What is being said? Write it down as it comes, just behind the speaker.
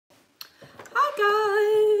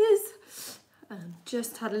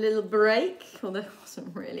just had a little break, although it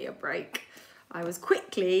wasn't really a break. I was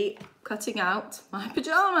quickly cutting out my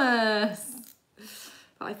pyjamas.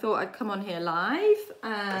 But I thought I'd come on here live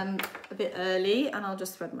a bit early, and I'll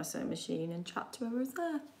just thread my sewing machine and chat to whoever's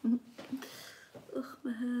there. Ugh,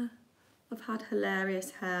 my hair. I've had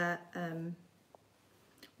hilarious hair.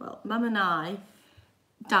 Well, Mum and I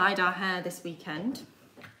dyed our hair this weekend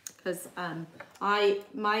because my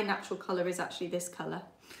natural colour is actually this colour.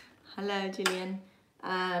 Hello, Gillian.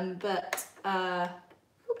 Oops,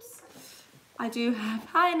 I do have,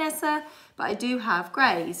 hi Nessa, but I do have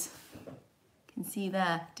greys. You can see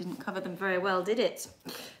there, didn't cover them very well, did it?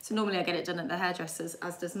 So normally I get it done at the hairdressers,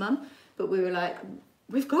 as does Mum, but we were like,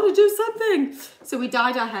 we've got to do something. So we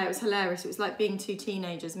dyed our hair, it was hilarious. It was like being two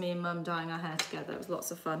teenagers, me and Mum dyeing our hair together. It was lots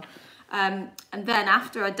of fun. And then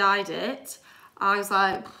after I dyed it, I was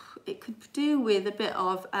like, it could do with a bit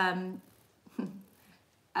of,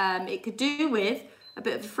 it could do with a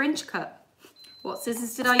bit of a fringe cut. What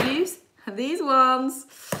scissors did I use? These ones.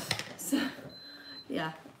 So,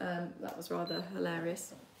 yeah, that was rather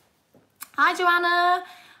hilarious. Hi, Joanna.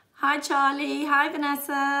 Hi, Charlie. Hi,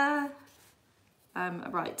 Vanessa.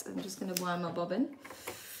 Right, I'm just going to wind my bobbin.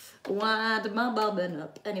 Wind my bobbin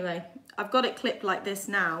up. Anyway, I've got it clipped like this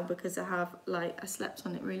now because I slept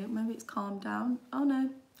on it really. Maybe it's calmed down. Oh, no,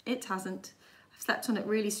 it hasn't. I've slept on it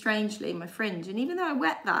really strangely, my fringe. And even though I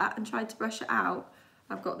wet that and tried to brush it out,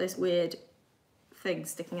 I've got this weird thing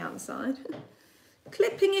sticking out the side.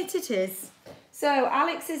 Clipping it is. So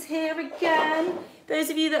Alex is here again. Those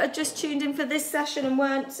of you that are just tuned in for this session and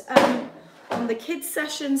weren't on the kids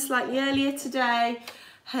session slightly earlier today,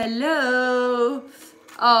 hello.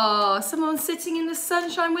 Oh, someone's sitting in the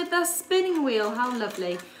sunshine with their spinning wheel. How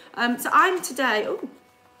lovely. So I'm today, oh,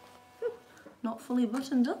 not fully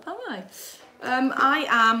buttoned up, am I? I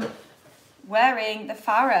am wearing the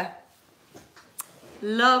Farah.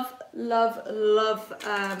 Love, love, love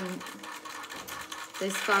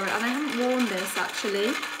this Farah. And I haven't worn this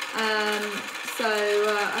actually.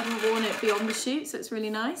 I haven't worn it beyond the shoot, so it's really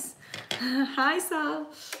nice. Hi, Sal.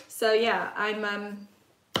 So yeah, I'm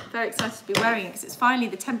very excited to be wearing it because it's finally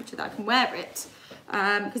the temperature that I can wear it.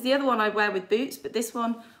 Because the other one I wear with boots, but this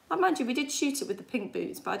one, well, mind you, we did shoot it with the pink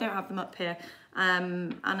boots, but I don't have them up here.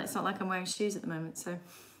 And it's not like I'm wearing shoes at the moment, so.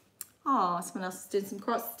 Oh, someone else is doing some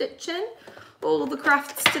cross stitching. All the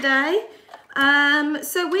crafts today.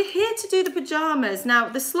 So we're here to do the pyjamas. Now,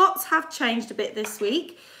 the slots have changed a bit this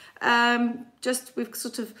week. We've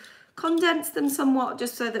sort of condensed them somewhat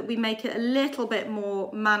just so that we make it a little bit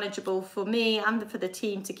more manageable for me and for the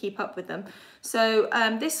team to keep up with them. So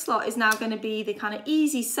this slot is now going to be the kind of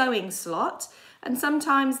easy sewing slot. And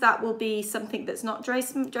sometimes that will be something that's not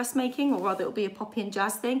dressmaking, or rather it'll be a poppy and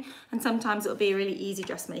jazz thing. And sometimes it'll be a really easy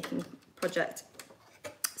dressmaking project.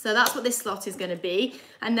 So that's what this slot is going to be.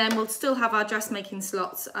 And then we'll still have our dressmaking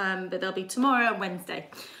slots, but they'll be tomorrow and Wednesday.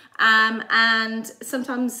 And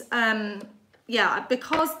sometimes, yeah,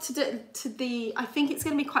 because I think it's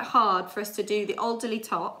going to be quite hard for us to do the Alderley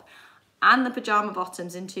top and the pyjama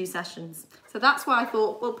bottoms in 2 sessions. So that's why I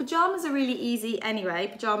thought, well, pyjamas are really easy anyway,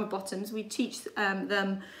 pyjama bottoms. We teach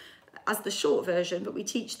them as the short version, but we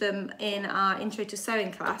teach them in our intro to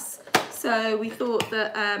sewing class. So we thought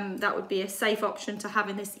that that would be a safe option to have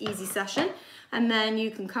in this easy session. And then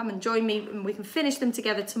you can come and join me and we can finish them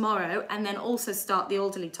together tomorrow and then also start the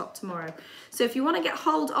Alderley top tomorrow. So if you want to get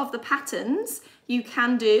hold of the patterns, you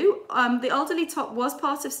can do. The Alderley top was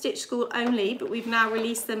part of Stitch School only, but we've now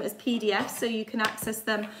released them as PDFs so you can access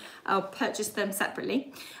them or purchase them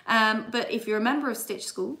separately. But if you're a member of Stitch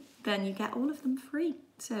School, then you get all of them free.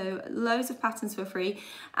 So loads of patterns for free.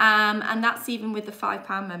 And that's even with the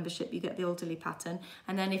 £5 membership, you get the Alderley pattern.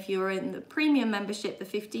 And then if you're in the premium membership, the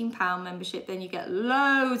 £15 membership, then you get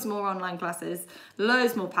loads more online classes,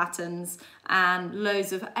 loads more patterns, and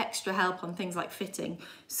loads of extra help on things like fitting.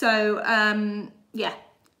 So yeah,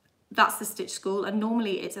 that's the Stitch School. And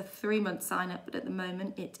normally it's a 3-month sign up, but at the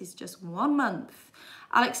moment it is just 1 month.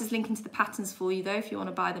 Alex is linking to the patterns for you though, if you want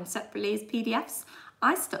to buy them separately as PDFs.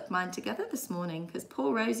 I stuck mine together this morning because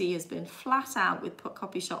poor Rosie has been flat out with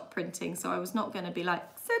copy shop printing, so I was not going to be like,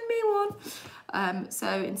 send me one. So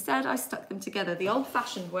instead I stuck them together the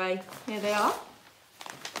old-fashioned way. Here they are.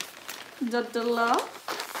 Da-da-la.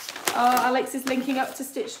 Alex is linking up to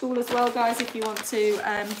Stitch School as well, guys, if you want to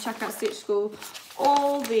check out Stitch School.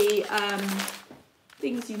 All the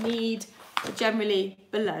things you need are generally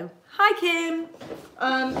below. Hi, Kim.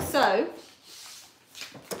 So,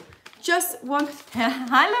 just one,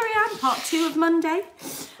 hi Larianne, part 2 of Monday.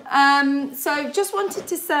 So just wanted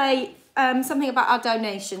to say something about our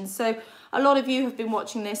donations. So A lot of you have been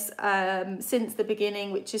watching this since the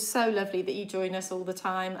beginning, which is so lovely that you join us all the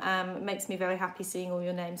time. It makes me very happy seeing all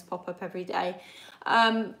your names pop up every day.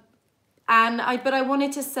 But I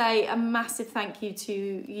wanted to say a massive thank you to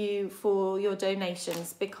you for your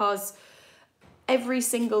donations, because every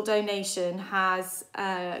single donation has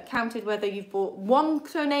counted, whether you've bought one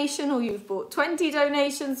donation or you've bought 20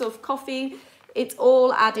 donations of coffee. It's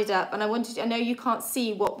all added up, and I know you can't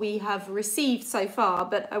see what we have received so far,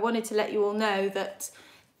 but I wanted to let you all know that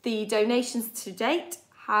the donations to date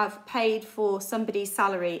have paid for somebody's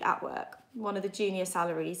salary at work, one of the junior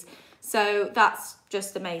salaries. So that's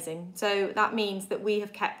just amazing. So that means that we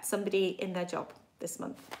have kept somebody in their job this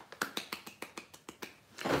month.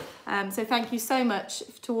 So thank you so much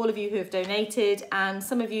to all of you who have donated, and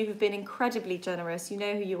some of you have been incredibly generous. You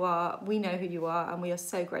know who you are, we know who you are, and we are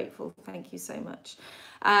so grateful. Thank you so much.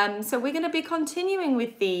 So we're going to be continuing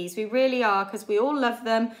with these. We really are, because we all love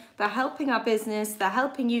them. They're helping our business, they're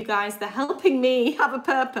helping you guys, they're helping me have a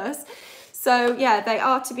purpose. So yeah, they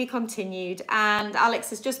are to be continued, and Alex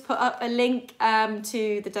has just put up a link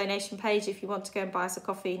to the donation page if you want to go and buy us a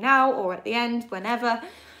coffee now or at the end, whenever.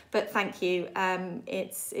 But thank you.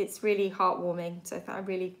 It's really heartwarming. So I'm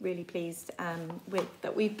really, really pleased with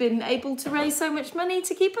that we've been able to raise so much money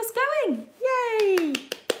to keep us going. Yay!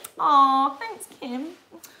 Aw, thanks, Kim.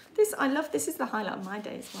 I love this. Is the highlight of my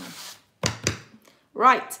day as well.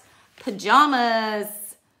 Right,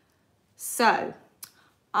 pajamas. So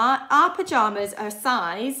our pajamas are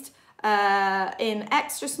sized in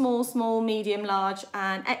extra small, small, medium, large,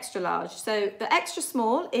 and extra large. So the extra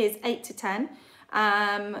small is 8 to 10.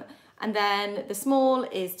 And then the small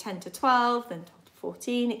is 10 to 12, then 12 to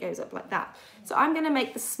 14, it goes up like that. So I'm going to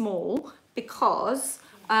make the small because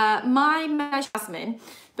my measurement,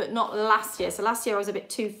 but not last year. So last year I was a bit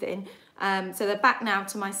too thin. So they're back now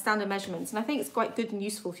to my standard measurements. And I think it's quite good and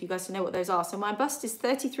useful for you guys to know what those are. So my bust is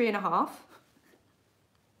 33 and a half.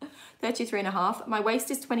 33 and a half. My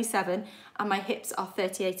waist is 27 and my hips are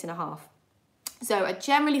 38 and a half. So I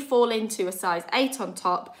generally fall into a size 8 on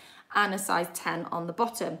top and a size 10 on the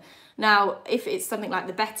bottom. Now, if it's something like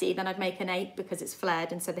the Betty, then I'd make an 8 because it's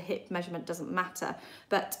flared, and so the hip measurement doesn't matter.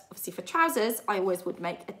 But obviously for trousers, I always would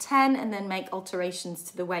make a 10 and then make alterations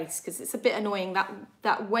to the waist, because it's a bit annoying.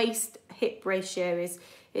 That waist hip ratio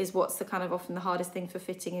is what's the kind of often the hardest thing for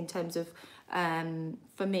fitting in terms of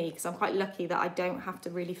for me, because I'm quite lucky that I don't have to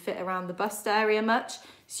really fit around the bust area much.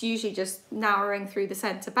 It's usually just narrowing through the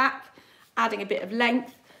centre back, adding a bit of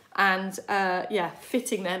length, and yeah,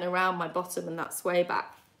 fitting then around my bottom and that sway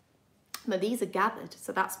back. But these are gathered,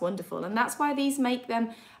 so that's wonderful, and that's why these make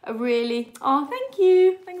them a really, oh, thank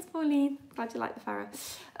you, thanks Pauline, glad you like the farrow.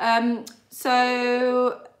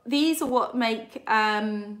 So these are what make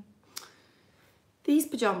these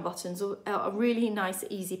pajama buttons are a really nice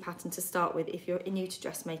easy pattern to start with if you're new to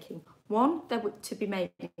dressmaking. One, they're to be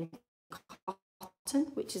made in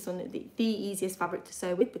cotton, which is one of the easiest fabric to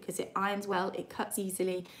sew with because it irons well, it cuts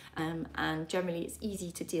easily, and generally it's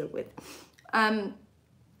easy to deal with.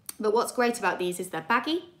 But what's great about these is they're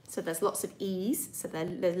baggy, so there's lots of ease, so they're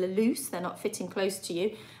loose, they're not fitting close to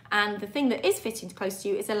you, and the thing that is fitting close to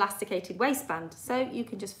you is elasticated waistband, so you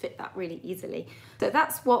can just fit that really easily. So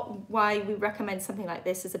that's why we recommend something like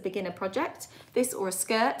this as a beginner project, this or a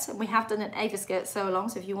skirt. And we have done an Ava skirt sew along,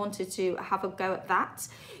 so if you wanted to have a go at that,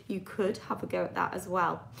 you could have a go at that as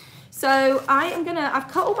well. So I've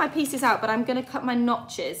cut all my pieces out, but I'm gonna cut my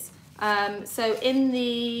notches. So in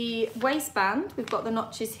the waistband, we've got the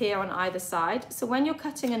notches here on either side. So when you're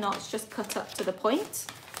cutting a notch, just cut up to the point.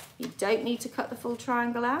 You don't need to cut the full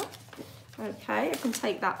triangle out. Okay, I can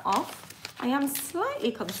take that off. I am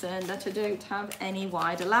slightly concerned that I don't have any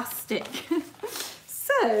wide elastic.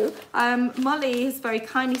 So Molly has very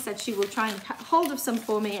kindly said she will try and get hold of some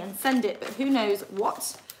for me and send it, but who knows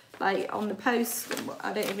what, like on the post.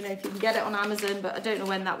 I don't even know if you can get it on Amazon, but I don't know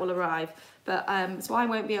when that will arrive. But so I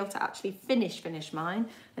won't be able to actually finish mine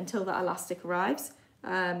until that elastic arrives.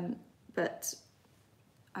 But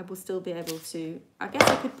I will still be able to, I guess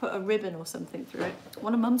I could put a ribbon or something through it.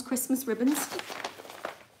 One of Mum's Christmas ribbons.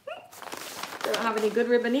 Don't have any good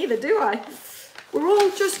ribbon either, do I? We're all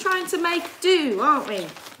just trying to make do, aren't we?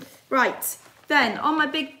 Right, then on my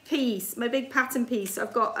big piece, my big pattern piece,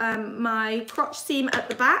 I've got my crotch seam at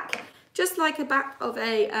the back, just like a back of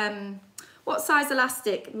a, what size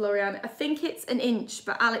elastic, Lorianne? I think it's 1 inch,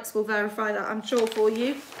 but Alex will verify that, I'm sure, for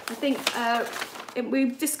you. I think we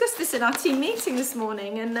discussed this in our team meeting this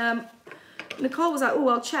morning, and Nicole was like, oh,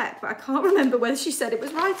 I'll check, but I can't remember whether she said it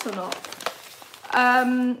was right or not.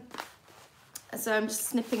 So I'm just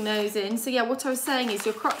snipping those in. So yeah, what I was saying is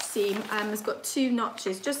your crotch seam has got 2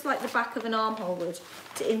 notches, just like the back of an armhole would,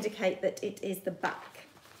 to indicate that it is the back.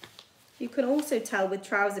 You can also tell with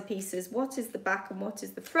trouser pieces what is the back and what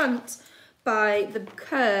is the front by the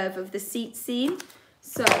curve of the seat seam.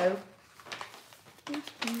 So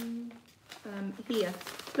here,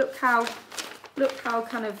 look how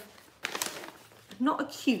kind of, not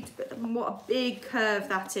acute, but what a big curve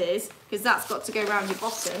that is, because that's got to go around your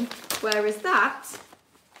bottom, whereas that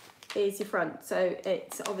is your front. So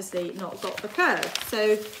it's obviously not got the curve.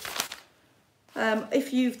 So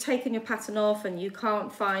if you've taken your pattern off and you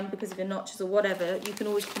can't find because of your notches or whatever, you can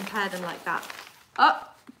always compare them like that.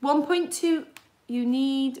 Up 1.2, you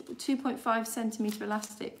need 2.5 centimetre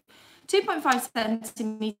elastic. 2.5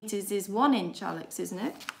 centimetres is 1 inch, Alex, isn't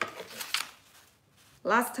it?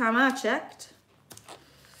 Last time I checked.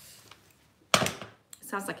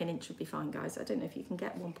 Sounds like an inch would be fine, guys. I don't know if you can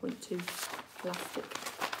get 1.2 elastic.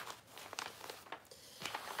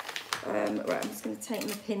 Right, I'm just going to take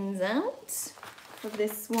my pins out of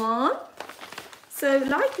this one. So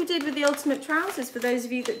like we did with the ultimate trousers, for those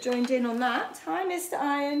of you that joined in on that. Hi, Mr.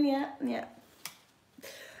 Iron. Yeah.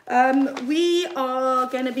 We are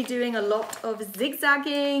going to be doing a lot of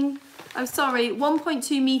zigzagging. Oh, sorry,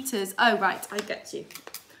 1.2 meters. Oh, right, I get you.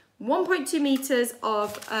 1.2 meters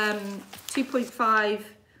of 2.5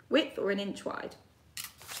 width or 1 inch wide.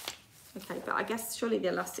 Okay, but I guess surely the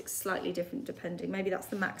elastic's slightly different depending. Maybe that's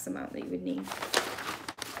the max amount that you would need.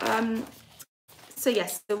 So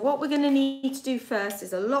yes, so what we're going to need to do first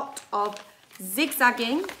is a lot of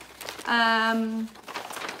zigzagging.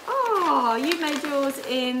 Oh, you made yours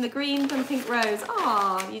in the green and pink rose.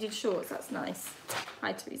 Oh, you did shorts. That's nice.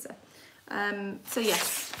 Hi, Teresa. So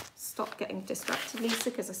yes, stop getting distracted,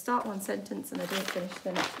 Lisa, because I start one sentence and I don't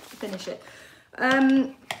finish it.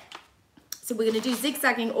 So we're going to do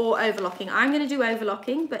zigzagging or overlocking. I'm going to do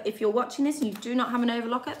overlocking, but if you're watching this and you do not have an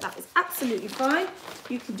overlocker, that is absolutely fine.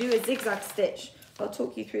 You can do a zigzag stitch. I'll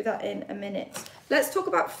talk you through that in a minute. Let's talk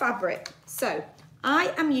about fabric. So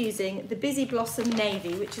I am using the Busy Blossom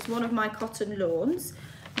Navy, which is one of my cotton lawns.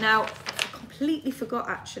 Now, I completely forgot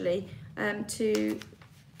actually to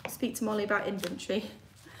speak to Molly about inventory.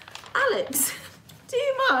 Alex, do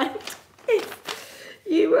you mind if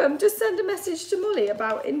you just send a message to Molly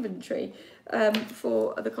about inventory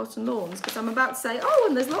for the cotton lawns? Because I'm about to say, oh,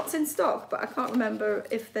 and there's lots in stock, but I can't remember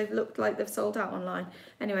if they've looked like they've sold out online.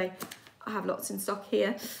 Anyway, I have lots in stock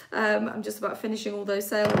here. I'm just about finishing all those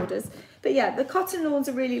sale orders. But yeah, the cotton lawns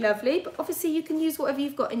are really lovely, but obviously you can use whatever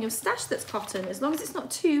you've got in your stash that's cotton, as long as it's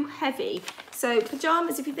not too heavy. So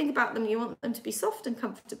pyjamas, if you think about them, you want them to be soft and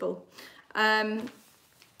comfortable. And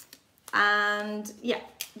yeah,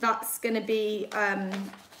 that's going to be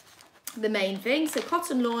the main thing. So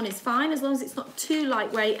cotton lawn is fine, as long as it's not too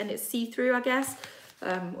lightweight and it's see-through, I guess.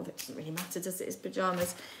 Well, it doesn't really matter, does it? It's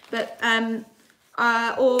pyjamas. But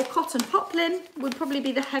or cotton poplin would probably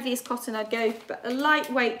be the heaviest cotton I'd go, but a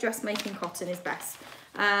lightweight dressmaking cotton is best.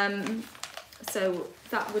 So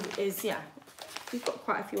that yeah, we've got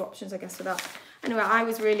quite a few options, I guess, for that. Anyway, I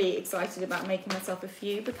was really excited about making myself a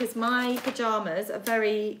few because my pyjamas are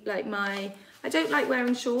very, like I don't like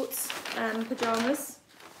wearing shorts pyjamas,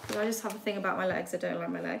 because I just have a thing about my legs. I don't like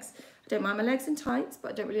my legs. I don't mind my legs in tights,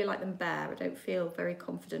 but I don't really like them bare. I don't feel very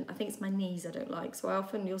confident. I think it's my knees I don't like. So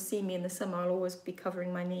often you'll see me in the summer, I'll always be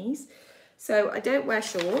covering my knees. So I don't wear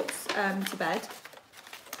shorts to bed.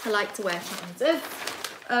 I like to wear trousers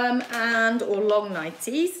or long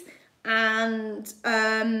nighties. And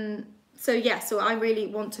so yeah, so I really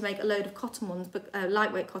want to make a load of cotton ones, but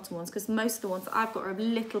lightweight cotton ones, because most of the ones that I've got are a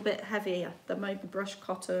little bit heavier. They're maybe brushed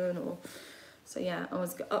cotton or, so yeah, I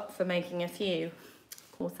was up for making a few.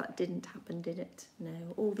 Of course, that didn't happen, did it?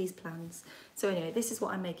 No, all these plans. So anyway, this is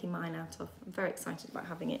what I'm making mine out of. I'm very excited about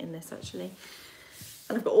having it in this, actually.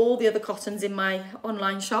 And I've got all the other cottons in my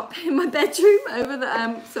online shop in my bedroom over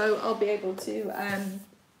the, so I'll be able to,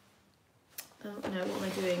 oh no, what am I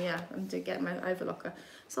doing? Yeah, I'm getting my overlocker.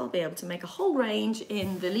 So I'll be able to make a whole range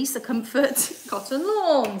in the Lisa Comfort cotton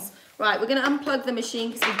lawns. Right, we're going to unplug the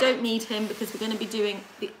machine because we don't need him, because we're going to be doing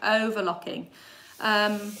the overlocking.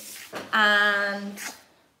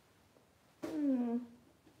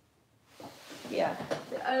 Yeah,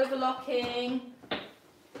 the overlocking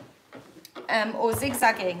or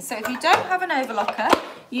zigzagging. So if you don't have an overlocker,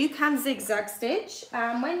 you can zigzag stitch.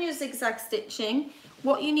 And when you're zigzag stitching,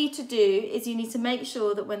 what you need to do is you need to make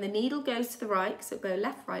sure that when the needle goes to the right, so go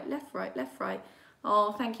left, right, left, right, left, right.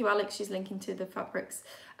 Oh, thank you, Alex. She's linking to the fabrics.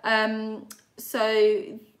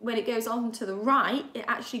 So when it goes on to the right, it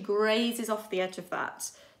actually grazes off the edge of that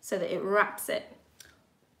so that it wraps it.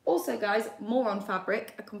 Also, guys, more on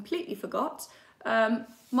fabric. I completely forgot.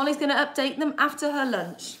 Molly's going to update them after her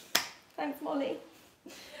lunch. Thanks, Molly.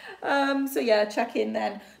 So yeah, check in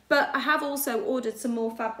then. But I have also ordered some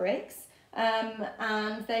more fabrics,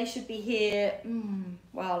 and they should be here.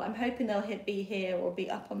 Well, I'm hoping they'll be here or be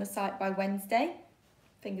up on the site by Wednesday.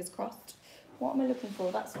 Fingers crossed. What am I looking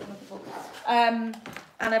for? That's what I'm looking for.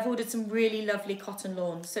 And I've ordered some really lovely cotton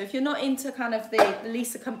lawns. So if you're not into kind of the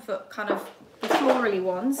Lisa Comfort kind of the florally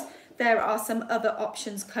ones, there are some other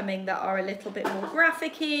options coming that are a little bit more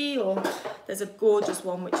graphic-y, or there's a gorgeous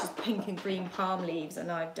one which is pink and green palm leaves,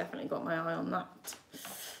 and I've definitely got my eye on that.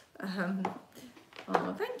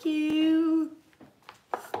 Oh, thank you.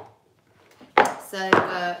 So,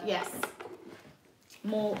 yes,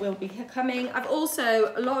 more will be coming. I've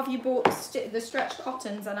also, a lot of you bought the stretch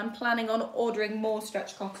cottons, and I'm planning on ordering more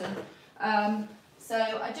stretch cotton. So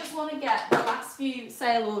I just want to get the last few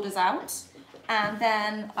sale orders out, and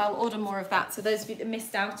then I'll order more of that. So those of you that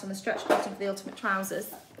missed out on the stretch cotton for the ultimate trousers,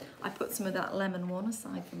 I put some of that lemon one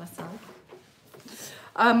aside for myself.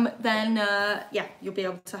 Yeah, you'll be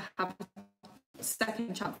able to have a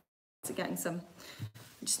second chance at getting some.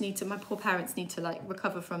 I just need to, my poor parents need to like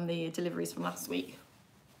recover from the deliveries from last week.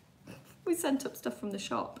 We sent up stuff from the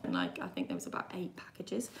shop, and like I think there was about 8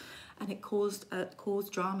 packages, and it caused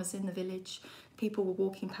dramas in the village. People were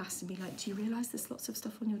walking past and be like, do you realise there's lots of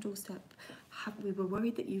stuff on your doorstep? We were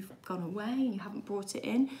worried that you've gone away and you haven't brought it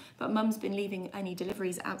in, but Mum's been leaving any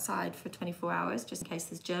deliveries outside for 24 hours just in case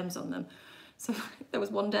there's germs on them. So there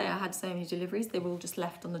was one day I had so many deliveries, they were all just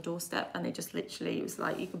left on the doorstep, and they just literally, it was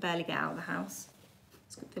like you could barely get out of the house.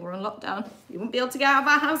 It's good they were on lockdown. You wouldn't be able to get out of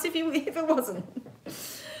our house if it wasn't.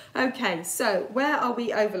 Okay, so where are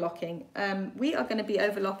we overlocking? We are going to be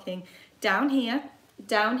overlocking down here,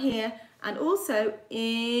 and also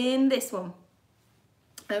in this one,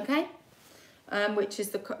 okay? Which is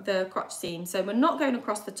the crotch seam. So we're not going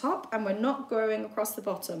across the top, and we're not going across the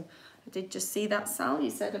bottom. I did just see that, Sal, you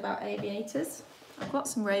said about aviators. I've got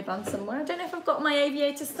some Ray-Ban somewhere. I don't know if I've got my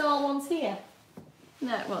aviator style ones here.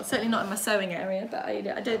 No, well, certainly not in my sewing area, but I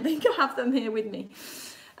don't think I have them here with me.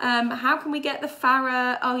 How can we get the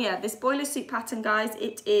Farah? Oh yeah, this boiler suit pattern, guys.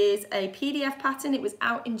 It is a PDF pattern. It was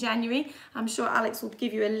out in January. I'm sure Alex will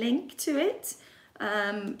give you a link to it.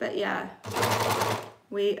 But yeah,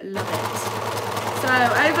 we love it. So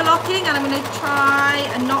overlocking, and I'm going to try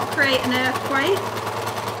and not create an earthquake,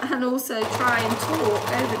 and also try and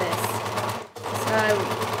talk over this. So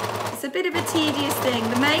it's a bit of a tedious thing.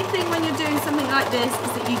 The main thing when you're doing something like this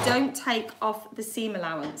is that you don't take off the seam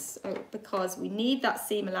allowance, because we need that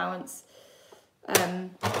seam allowance for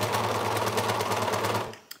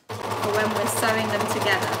when we're sewing them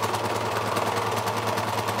together.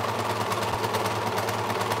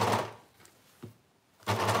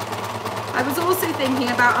 I was also thinking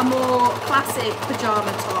about a more classic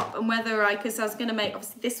pyjama top, and whether because I was going to make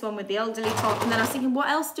obviously this one with the Alderley top, and then I was thinking, what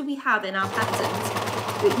else do we have in our patterns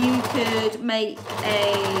that you could make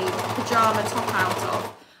a pyjama top out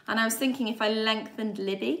of? And I was thinking if I lengthened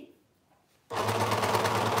Libby.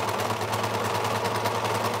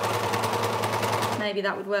 Maybe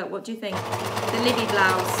that would work. What do you think? The Libby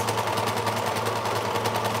blouse.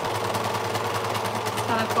 It's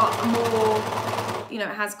kind of got a more, you know,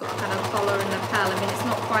 it has got a kind of collar and lapel. I mean, it's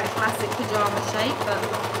not quite a classic pyjama shape, but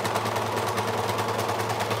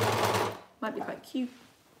might be quite cute.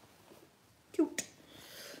 Cute.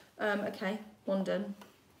 Okay, one done.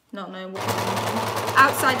 Not knowing what one.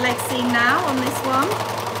 Outside leg seam now on this one.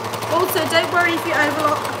 Also, don't worry if you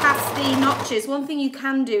overlock past the notches. One thing you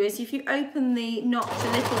can do is if you open the notch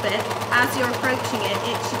a little bit as you're approaching it,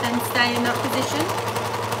 it should then stay in that position.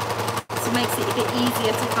 So it makes it a bit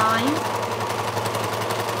easier to find.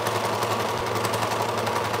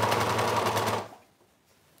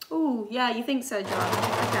 Yeah, you think so, John?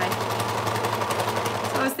 Okay.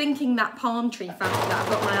 So I was thinking that palm tree fabric that I've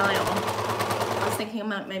got my eye on. I was thinking I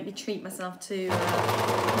might maybe treat myself to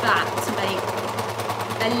that to make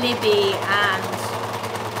a Libby and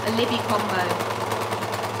a Libby combo.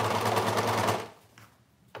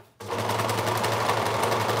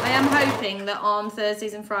 I am hoping that on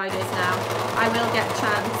Thursdays and Fridays now I will get a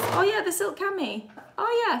chance. Oh yeah, the silk cami.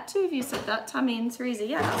 Oh yeah, 2 of you said that, Tammy and Teresa.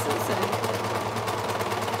 Yeah, that's also.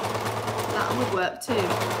 That would work too.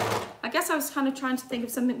 I guess I was kind of trying to think of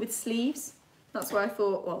something with sleeves. That's why I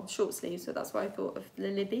thought, well, short sleeves, so that's why I thought of the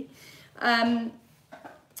Libby. I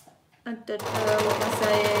don't know, what am I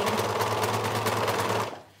saying? I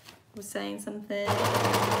was saying something.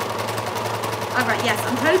 All right, yes,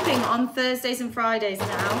 I'm hoping on Thursdays and Fridays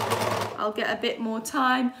now I'll get a bit more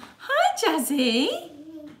time. Hi, Jazzy.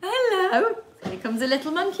 Hello. Here comes a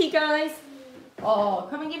little monkey, guys. Oh,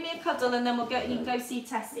 come and give me a cuddle and then you can go see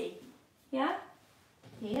Tessie. Yeah?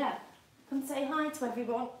 Yeah. Come say hi to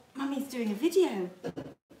everyone. Mummy's doing a video.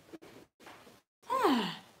 Yeah.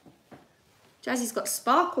 Jazzy's got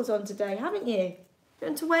sparkles on today, haven't you? You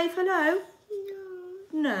want to wave hello?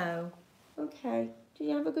 No. No. Okay. Did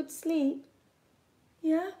you have a good sleep?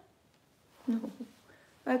 Yeah? No.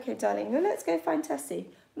 Okay, darling. Well, let's go find Tessie.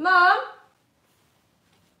 Mum!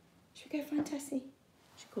 Should we go find Tessie?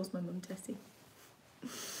 She calls my mum Tessie.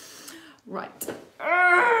 Right.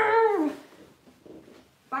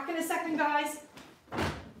 Back in a second, guys.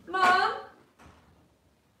 Mum!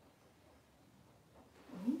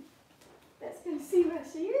 Let's go see where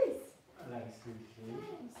she is. Let's see.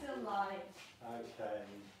 I'm still live. Okay.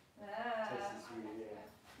 Tessie's really here.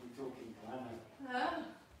 We're talking Anna.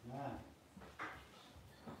 Yeah.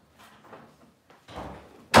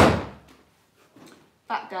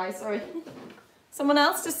 Back, guys, sorry. Someone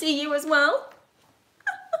else to see you as well?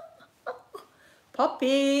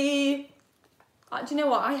 Poppy! Do you know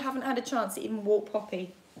what? I haven't had a chance to even walk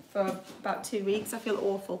Poppy for about 2 weeks. I feel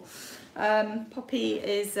awful. Poppy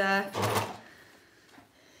is, yeah,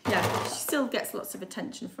 she still gets lots of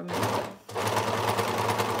attention from me.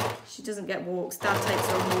 She doesn't get walks. Dad takes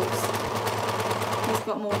her on walks. He's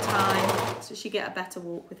got more time, so she get a better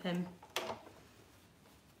walk with him.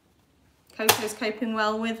 Coco's coping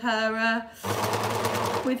well with her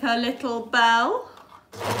little bell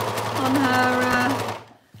on her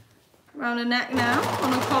around her neck now,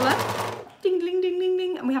 on her collar. Ding, ding, ding, ding,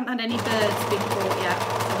 ding. And we haven't had any birds being caught yet,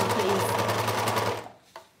 so I'm pleased.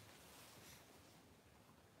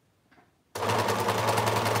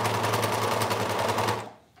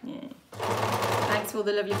 Yeah. Thanks for all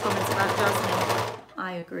the lovely comments about Jasmine.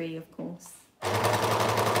 I agree, of course.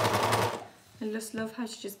 I just love how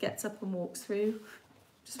she just gets up and walks through.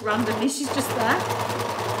 Just randomly, she's just there.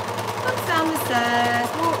 Comes down the stairs,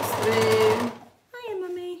 walks through. Hiya,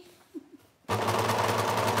 mummy.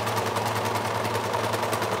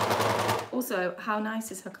 Also, how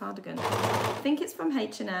nice is her cardigan? I think it's from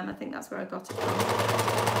H&M. I think that's where I got it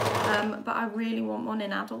from. But I really want one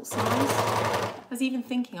in adult size. I was even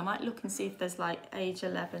thinking I might look and see if there's like age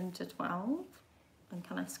 11 to 12. And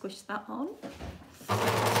can I squish that on? Bit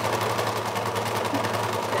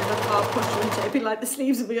of a car push, wouldn't it? It'd be like the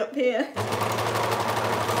sleeves will be up here.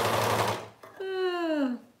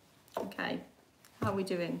 Okay, how are we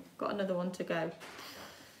doing? Got another one to go.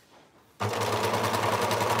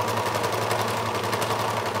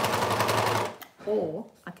 Or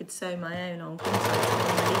I could sew my own on, couldn't I?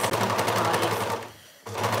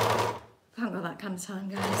 I haven't got that kind of time,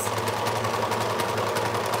 guys.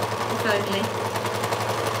 If only.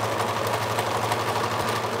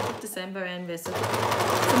 I'm very envious of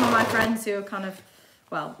some of my friends who are kind of,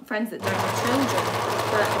 well, friends that don't have children,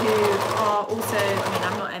 but who are also, I mean,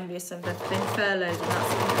 I'm not envious of them, they've been furloughed and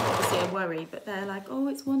that's obviously a worry, but they're like, oh,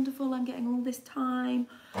 it's wonderful, I'm getting all this time,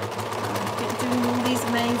 I'm doing all these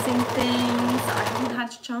amazing things that I haven't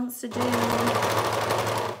had a chance to do.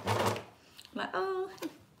 I'm like, oh,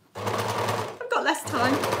 I've got less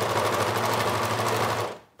time.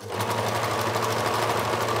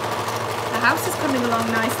 The house is coming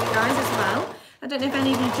along nicely, guys, as well. I don't know if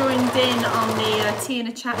any of you joined in on the tea in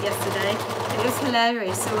a chat yesterday. It was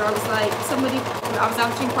hilarious. So I was like, I was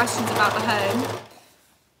answering questions about the home.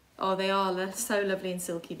 Oh, they're so lovely and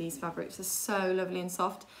silky, these fabrics. They're so lovely and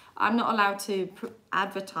soft. I'm not allowed to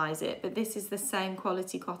advertise it, but this is the same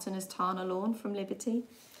quality cotton as Tana Lawn from Liberty.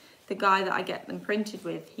 The guy that I get them printed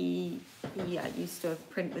with, he used to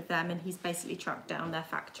print with them, and he's basically tracked down their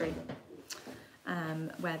factory.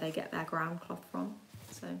 Where they get their ground cloth from,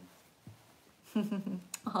 so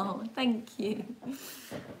oh, thank you.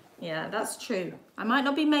 Yeah, that's true. I might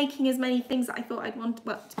not be making as many things that I thought I'd want,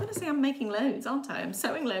 but to be honest, I'm making loads, aren't I? I'm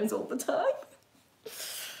sewing loads all the time.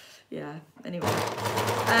 Yeah, anyway.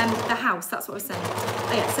 The house, that's what I was saying.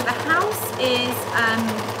 Oh, yeah, so the house is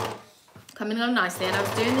coming along nicely, and I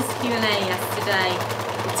was doing this Q&A yesterday,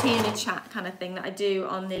 the tea in a chat kind of thing that I do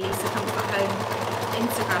on the Lisa Comes Back Home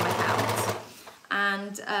Instagram account.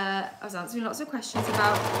 And I was answering lots of questions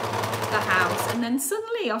about the house, and then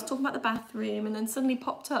suddenly I was talking about the bathroom, and then suddenly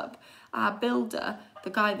popped up our builder, the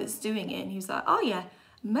guy that's doing it, and he was like, oh yeah,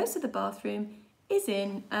 most of the bathroom is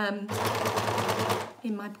in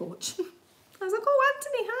my porch. I was like, oh,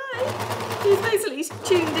 Anthony, hi. He was basically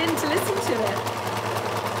tuned in to listen to it.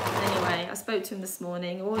 Anyway, I spoke to him this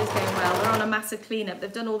morning, all is going well. They're on a massive cleanup.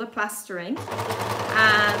 They've done all the plastering,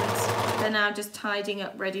 and they're now just tidying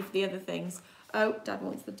up, ready for the other things. Oh, Dad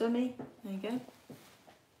wants the dummy. There you go.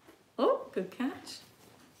 Oh, good catch.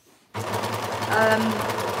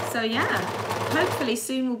 So yeah, hopefully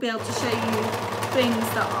soon we'll be able to show you things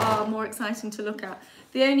that are more exciting to look at.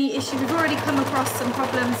 The only issue, we've already come across some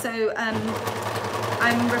problems, so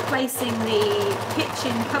I'm replacing the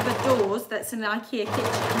kitchen cupboard doors. That's an IKEA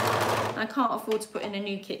kitchen. I can't afford to put in a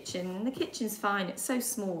new kitchen. The kitchen's fine, it's so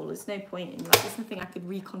small, there's no point in, like, there's nothing I could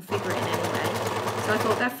reconfigure it in anyway. So I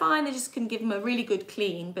thought they're fine, they just can give them a really good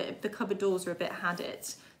clean, but the cupboard doors are a bit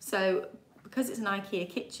had-it. So because it's an IKEA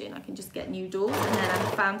kitchen, I can just get new doors, and then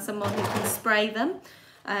I found someone who can spray them.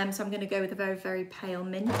 So I'm going to go with a very, very pale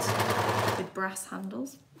mint with brass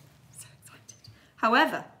handles. So excited.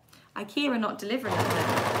 However, IKEA are not delivering at the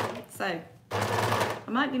moment, so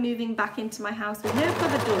I might be moving back into my house with no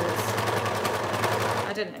cupboard doors.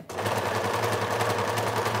 I don't know.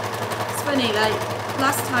 It's funny, like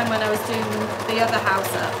last time when I was doing the other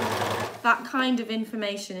house up, that kind of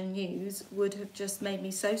information and news would have just made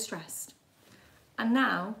me so stressed. And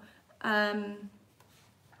now, someone's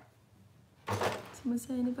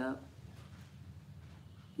saying about,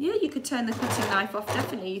 yeah, you could turn the cutting knife off,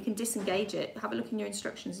 definitely. You can disengage it. Have a look in your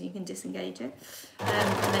instructions and you can disengage it.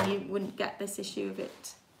 And then you wouldn't get this issue of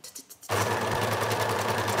it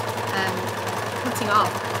cutting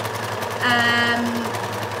off.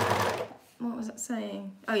 What was that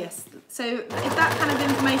saying? Oh yes, so if that kind of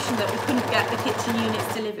information that we couldn't get the kitchen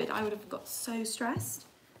units delivered, I would have got so stressed.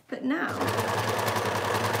 But now,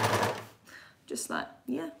 just like,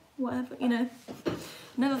 yeah, whatever, you know.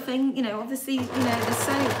 Another thing, you know, obviously, you know,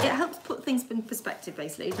 it helps put things in perspective,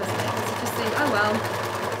 basically, doesn't it? Because you just think, oh well,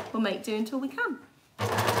 we'll make do until we can. It's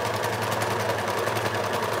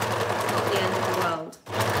not the end of the world.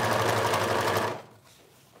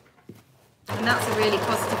 And that's a really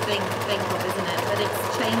positive thing to think of, isn't it? That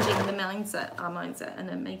it's changing the mindset, our mindset, and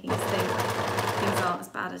then making us think things aren't as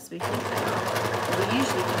bad as we think they are. Or we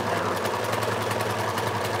usually think they are.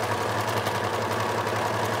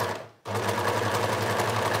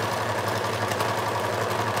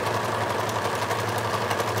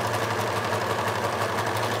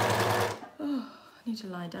 To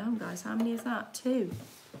lie down, guys. How many is that? 2.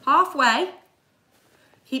 Halfway.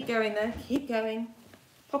 Keep going though. Keep going.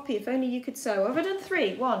 Poppy, if only you could sew. Have I done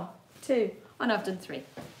 3? 1, 2. Oh no, I've done 3.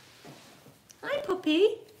 Hi, Poppy. Do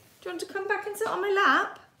you want to come back and sit on my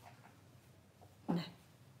lap? No.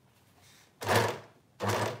 I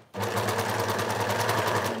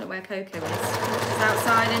don't know where Coco is. She's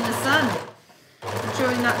outside in the sun,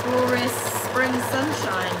 enjoying that glorious spring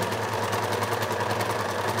sunshine.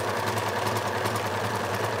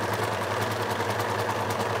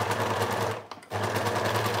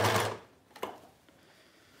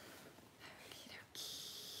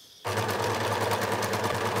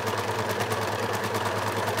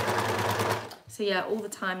 So yeah, all the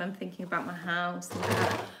time I'm thinking about my house.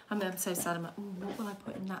 I'm so sad. I'm like, oh, what will I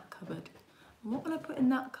put in that cupboard? And what will I put in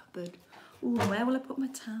that cupboard? Oh, where will I put my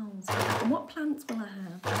towels? And what plants will I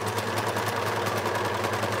have?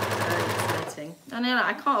 Very exciting. And you know,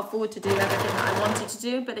 I can't afford to do everything that I wanted to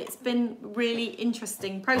do, but it's been a really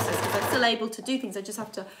interesting process because I'm still able to do things. I just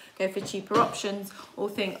have to go for cheaper options or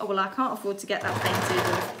think, oh, well, I can't afford to get that painted,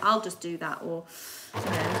 or I'll just do that, or you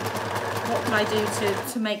know, what can I do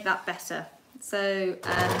to make that better? So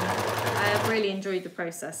I have really enjoyed the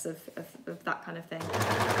process of that kind of thing.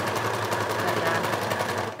 But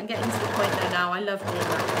yeah, I'm getting to the point though now, I love being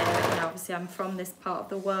out here. You know, obviously I'm from this part of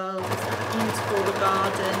the world, it's beautiful, the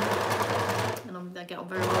garden, and I get on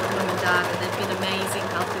very well with Mum and Dad, and they've been amazing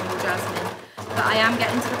helping with Jasmine. But I am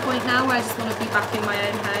getting to the point now where I just want to be back in my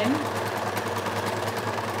own home.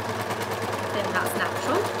 I think that's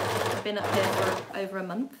natural. I've been up here for over a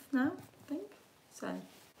month now, I think. So,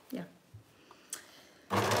 yeah.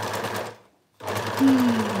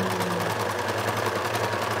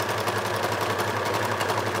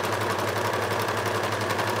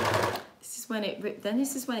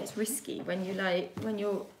 This is when it's risky, when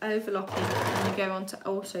you're overlocking and you go onto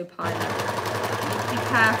autopilot. You need to be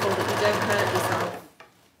careful that you don't hurt yourself.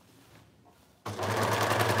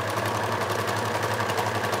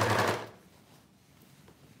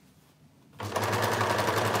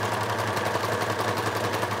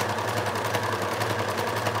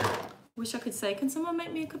 Wish I could say, can someone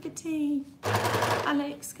make me a cup of tea?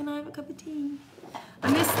 Alex, can I have a cup of tea?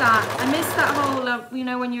 I miss that. I miss that whole, you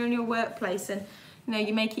know, when you're in your workplace and, you know,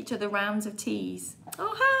 you make each other rounds of teas.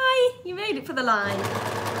 Oh, hi, you made it for the live.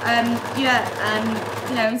 You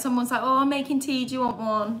know, and someone's like, oh, I'm making tea, do you want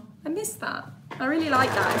one? I miss that. I really like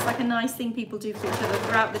that. It's like a nice thing people do for each other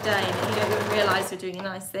throughout the day, and you don't even realise you're doing a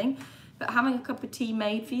nice thing. But having a cup of tea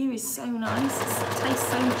made for you is so nice. It tastes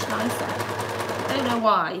so much nicer. I don't know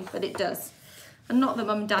why, but it does. And not that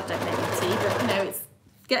Mum and Dad don't make me tea, but you know, it's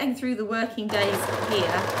getting through the working days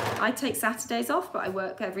here. I take Saturdays off, but I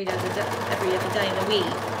work every other day in the week.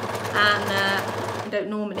 And I don't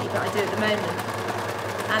normally, but I do at the moment.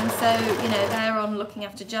 And so, you know, they're on looking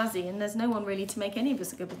after Jazzy, and there's no one really to make any of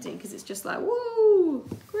us a cup of tea because it's just like, woo,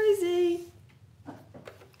 crazy.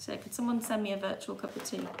 So could someone send me a virtual cup of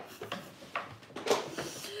tea?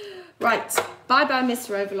 Right, bye-bye,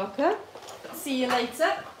 Mr. Overlocker. See you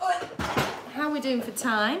later. How are we doing for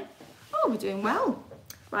time? Oh, we're doing well.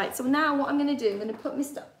 Right, so now what I'm going to do, I'm going to put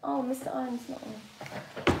Mr. Oh, Mr. Iron's not on.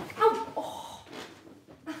 Oh.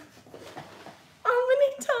 How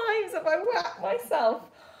many times have I whacked myself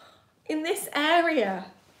in this area?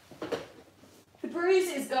 The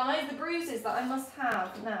bruises, guys, the bruises that I must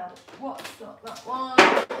have. Now, what's not that one?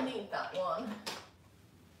 I need that one.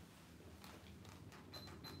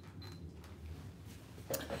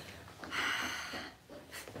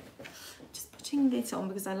 Just putting this on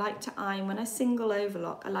because I like to iron. When I single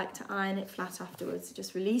overlock, I like to iron it flat afterwards. It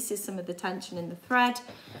just releases some of the tension in the thread,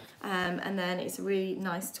 and then it's really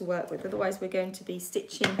nice to work with. Otherwise, we're going to be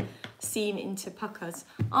stitching seam into puckers.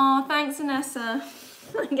 Oh, thanks, Anessa.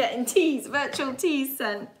 I'm getting teas, virtual teas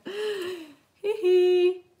sent.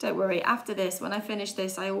 Don't worry, after this, when I finish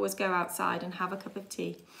this, I always go outside and have a cup of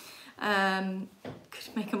tea.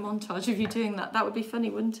 Could make a montage of you doing that. That would be funny,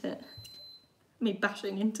 wouldn't it? Me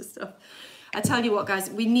bashing into stuff. I tell you what, guys,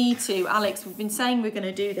 we need to. Alex, we've been saying we're going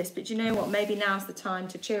to do this, but you know what? Maybe now's the time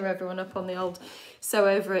to cheer everyone up on the old Sew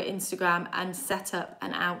Over at Instagram and set up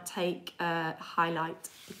an outtake highlight,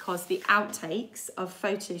 because the outtakes of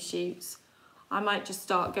photo shoots, I might just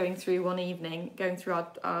start going through one evening, going through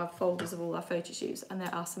our folders of all our photo shoots, and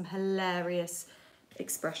there are some hilarious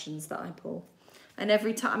expressions that I pull. And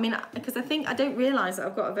every time, I mean, because I don't realise that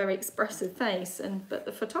I've got a very expressive face, but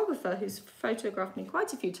the photographer who's photographed me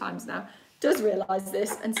quite a few times now does realise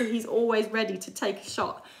this, and so he's always ready to take a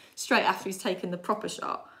shot straight after he's taken the proper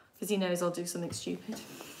shot, because he knows I'll do something stupid.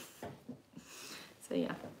 So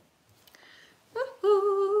yeah.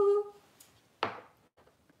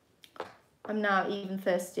 I'm now even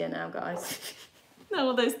thirstier now, guys. Now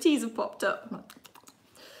all those teas have popped up. But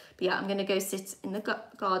yeah, I'm going to go sit in the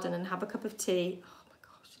garden and have a cup of tea. Oh my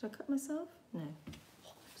gosh, should I cut myself? No.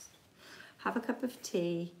 Have a cup of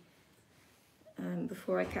tea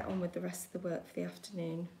before I get on with the rest of the work for the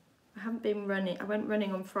afternoon. I haven't been running. I went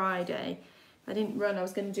running on Friday. I didn't run. I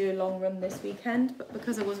was going to do a long run this weekend, but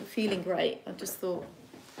because I wasn't feeling great, I just thought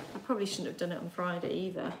I probably shouldn't have done it on Friday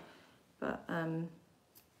either. But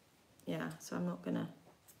yeah, so I'm not gonna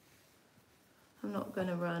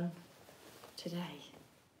run today.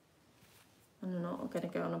 I'm not gonna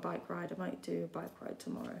go on a bike ride. I might do a bike ride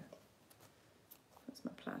tomorrow. That's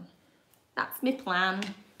my plan. That's my plan.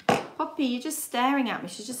 Poppy, you're just staring at me.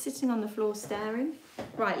 She's just sitting on the floor staring.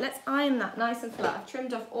 Right, let's iron that nice and flat. I've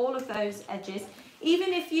trimmed off all of those edges.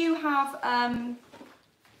 Even if you have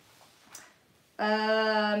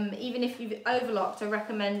even if you've overlocked, I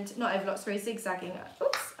recommend, not overlocked, sorry, zigzagging.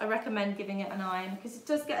 Oops, I recommend giving it an iron because it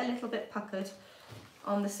does get a little bit puckered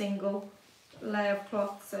on the single layer of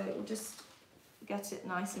cloth, so it will just get it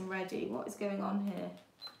nice and ready. What is going on here?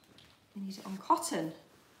 I need it on cotton.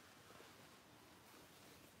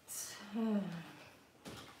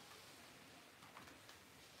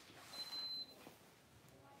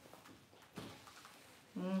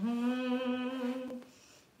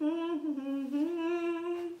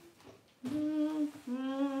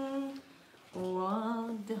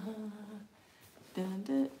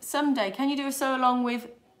 Someday, can you do a sew along with...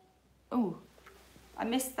 Oh, I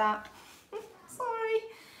missed that. Sorry.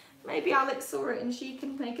 Maybe Alex saw it and she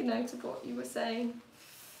can make a note of what you were saying.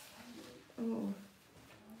 Oh,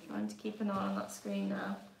 trying to keep an eye on that screen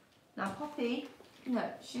now. Now, Poppy, no,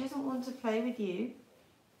 she doesn't want to play with you.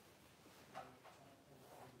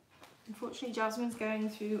 Unfortunately, Jasmine's going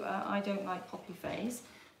through I don't like Poppy phase.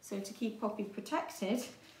 So to keep Poppy protected,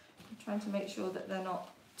 I'm trying to make sure that they're not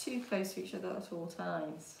too close to each other at all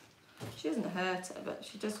times. She doesn't hurt her, but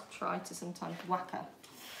she does try to sometimes whack her.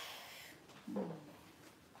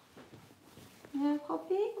 Yeah,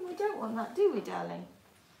 Poppy? We don't want that, do we, darling?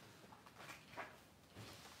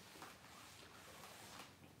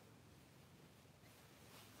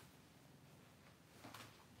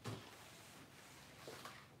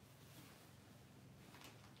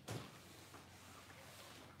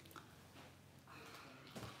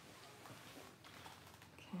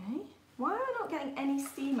 Okay. Why am I not getting any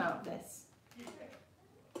steam out of this?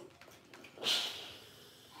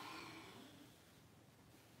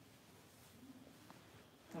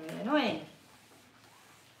 Very annoying.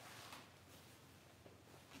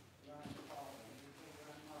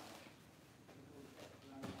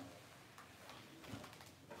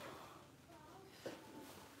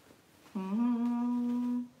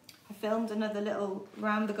 filmed another little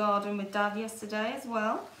round the garden with Dad yesterday as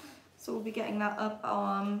well. So we'll be getting that up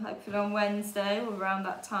on, hopefully on Wednesday or around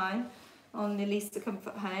that time on the Elisa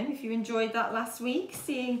Comfort Home. If you enjoyed that last week,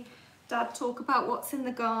 seeing Dad talk about what's in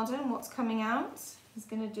the garden, what's coming out, he's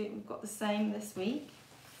going to do, we've got the same this week.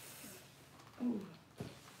 Ooh.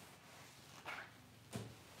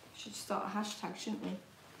 Should start a hashtag, shouldn't we?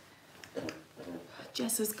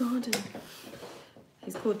 Jezza's garden.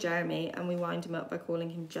 He's called Jeremy and we wind him up by calling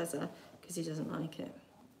him Jezza because he doesn't like it.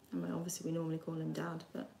 I mean, obviously we normally call him Dad,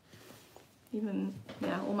 but even,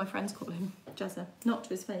 yeah, all my friends call him Jezza. Not to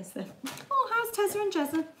his face though. Oh, how's Tezza and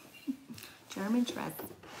Jezza? Jeremy and Trez.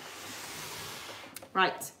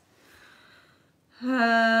 Right.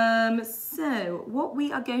 So what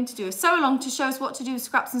we are going to do is Sewalong to show us what to do with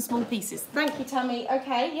scraps and small pieces. Thank you, Tammy.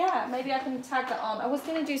 Okay, yeah, maybe I can tag that on. I was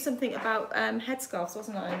going to do something about headscarves,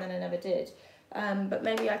 wasn't I? And then I never did. But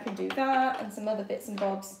maybe I can do that and some other bits and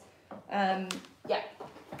bobs. Yeah,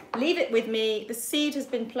 leave it with me. The seed has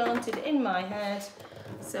been planted in my head,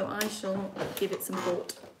 so I shall give it some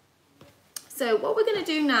thought. So what we're going to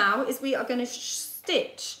do now is we are going to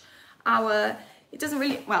stitch our, it doesn't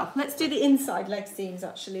really, well, let's do the inside leg seams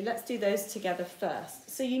actually. Let's do those together first.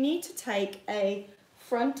 So you need to take a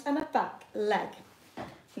front and a back leg.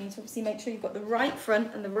 You need to obviously make sure you've got the right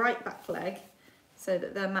front and the right back leg so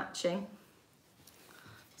that they're matching.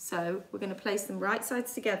 So we're going to place them right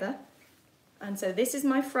sides together. And so this is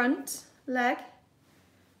my front leg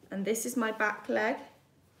and this is my back leg.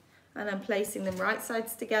 And I'm placing them right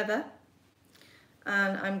sides together.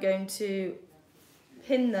 And I'm going to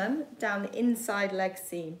pin them down the inside leg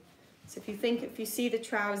seam. So if you see the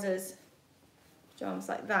trousers, pyjamas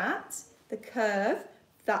like that, the curve,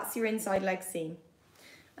 that's your inside leg seam.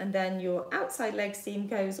 And then your outside leg seam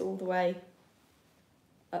goes all the way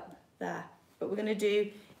up there. But we're going to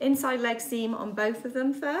do inside leg seam on both of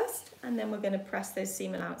them first, and then we're going to press those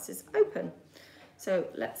seam allowances open. So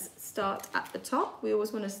let's start at the top. We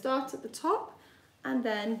always want to start at the top and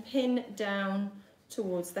then pin down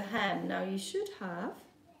towards the hem. Now you should have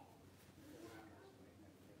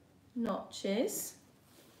notches.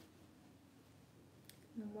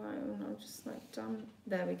 I'll just like down,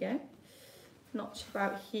 there we go. Notch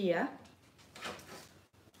about here.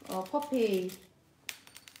 Oh, Poppy.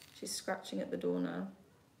 She's scratching at the door now.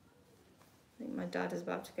 I think my dad is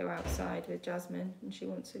about to go outside with Jasmine and she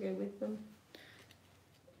wants to go with them.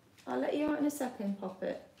 I'll let you out in a second,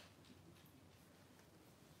 Poppet.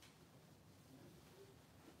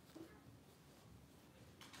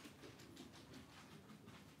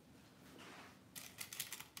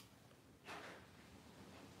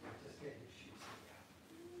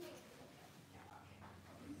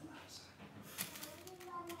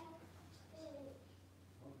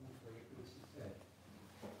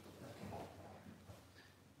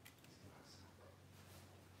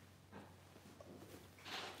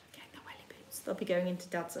 They'll be going into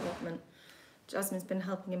Dad's allotment. Jasmine's been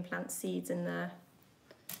helping him plant seeds in there.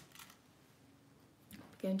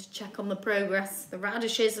 Going to check on the progress. The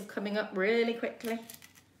radishes are coming up really quickly.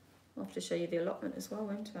 I'll have to show you the allotment as well,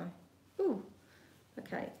 won't I? Ooh,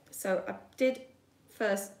 okay. So I did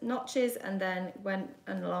first notches and then went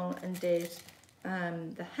along and did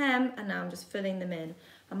the hem, and now I'm just filling them in.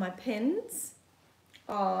 And my pins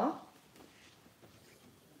are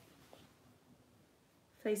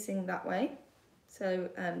facing that way. So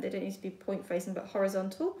they don't need to be point facing but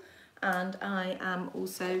horizontal, and I am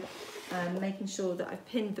also making sure that I've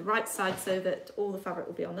pinned the right side so that all the fabric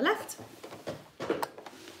will be on the left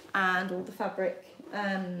and all the fabric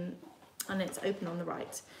and it's open on the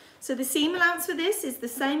right. So the seam allowance for this is the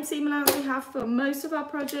same seam allowance we have for most of our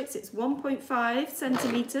projects. It's 1.5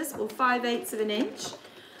 centimetres or 5/8 of an inch,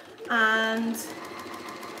 and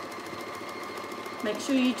make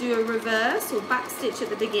sure you do a reverse or back stitch at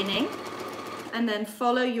the beginning, and then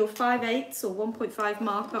follow your 5/8 or 1.5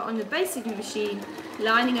 marker on the base of your machine,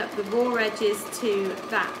 lining up the raw edges to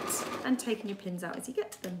that and taking your pins out as you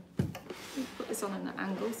get to them. Let me put this on an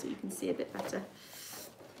angle so you can see a bit better.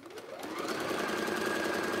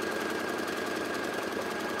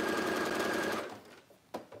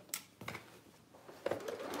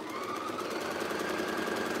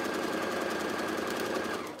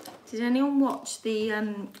 Did anyone watch the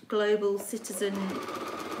Global Citizen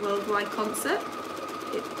Worldwide concert?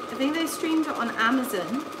 I think they streamed it on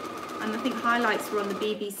Amazon, and I think highlights were on the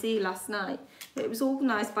BBC last night. It was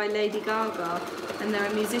organised by Lady Gaga, and there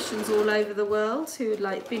are musicians all over the world who had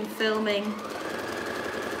like been filming.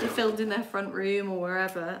 They filmed in their front room or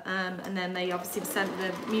wherever, and then they obviously sent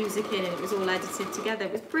the music in, and it was all edited together.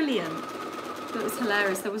 It was brilliant. It was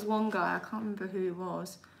hilarious. There was one guy, I can't remember who he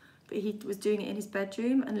was, but he was doing it in his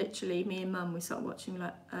bedroom, and literally me and Mum, we started watching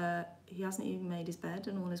like, he hasn't even made his bed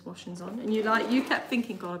and all his washing's on. And you kept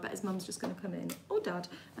thinking, God, I bet his mum's just going to come in, or Dad,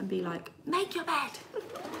 and be like, make your bed.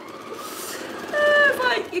 It's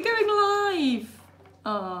like, you're going live.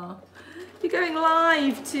 Oh, you're going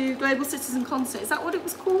live to Global Citizen Concert. Is that what it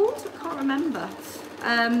was called? I can't remember.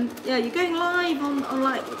 Yeah, you're going live on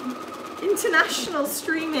like international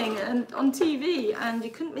streaming and on TV, and you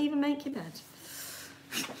couldn't even make your bed.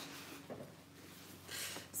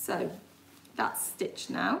 So that's stitched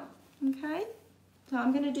now. Okay, so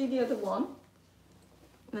I'm going to do the other one,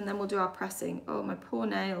 and then we'll do our pressing. Oh, my poor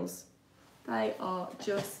nails. They are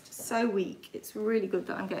just so weak. It's really good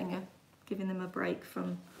that I'm giving them a break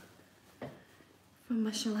from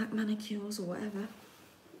my shellac manicures or whatever.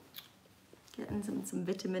 Getting some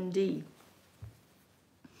vitamin D.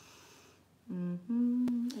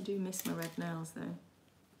 I do miss my red nails though.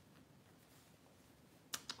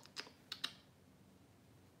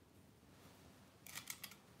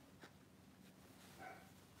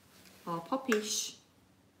 Oh, Poppysh.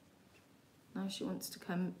 Now she wants to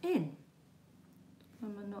come in.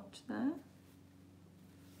 Come a notch there.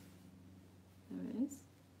 There it is.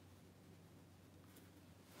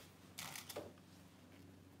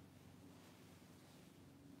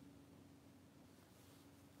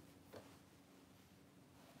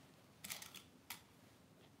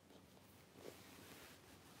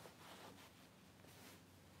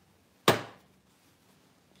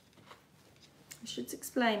 I should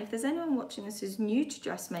explain, if there's anyone watching this who's new to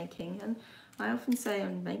dressmaking, and I often say,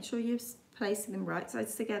 make sure you're placing them right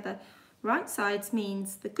sides together. Right sides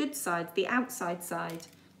means the good side, the outside side.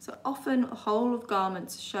 So often a whole of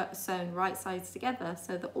garments are sewn right sides together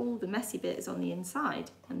so that all the messy bit is on the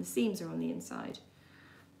inside and the seams are on the inside.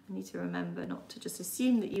 I need to remember not to just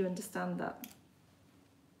assume that you understand that.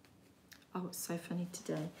 Oh, it's so funny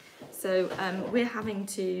today. So we're having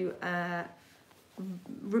to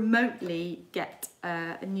remotely get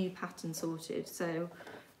a new pattern sorted. So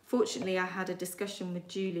fortunately I had a discussion with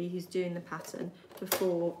Julie, who's doing the pattern,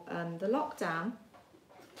 before the lockdown.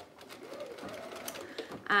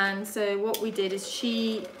 And so what we did is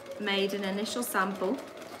she made an initial sample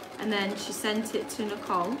and then she sent it to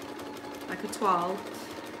Nicole, like a toile.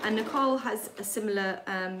 And Nicole has a similar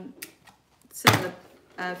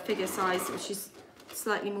figure size, she's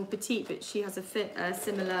slightly more petite, but she has a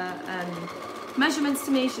similar measurements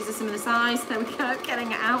to me. She's a similar size. There we go,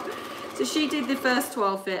 getting it out. So she did the first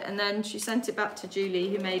toile fit, and then she sent it back to Julie,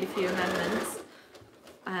 who made a few amendments,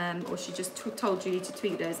 or she just told Julie to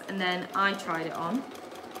tweak those, and then I tried it on,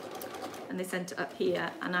 and they sent it up here,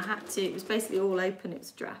 and I had to, it was basically all open, it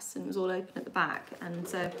was a dress, and it was all open at the back, and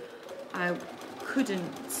so I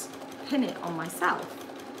couldn't pin it on myself.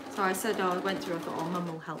 So I said, I went through, I thought, Mum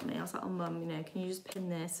will help me. I was like, Mum, can you just pin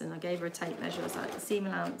this? And I gave her a tape measure. I was like, the seam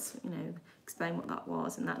allowance, explain what that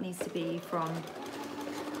was. And that needs to be from,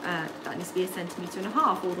 that needs to be 1.5 centimetres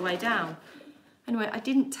all the way down. Anyway, I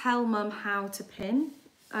didn't tell Mum how to pin.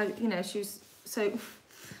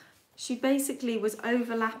 She basically was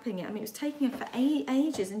overlapping it. I mean, it was taking her for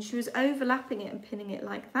ages, and she was overlapping it and pinning it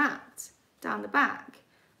like that down the back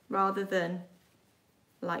rather than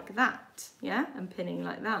like that, yeah, and pinning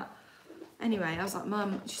like that. Anyway, I was like,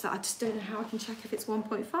 Mum, she's like, I just don't know how I can check if it's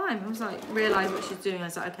 1.5. I was like, realised what she's doing. I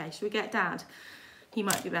was like, okay, should we get Dad? He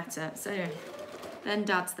might be better. So anyway, then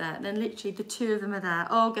Dad's there. Then literally the two of them are there.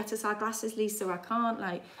 Oh, get us our glasses, Lisa. I can't,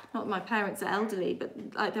 like, not my parents are elderly, but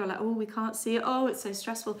like they were like, oh, we can't see it. Oh, it's so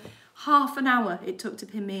stressful. Half an hour it took to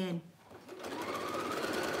pin me in.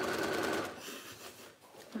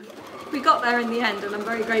 We got there in the end, and I'm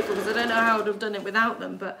very grateful because I don't know how I would have done it without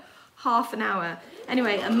them, but half an hour.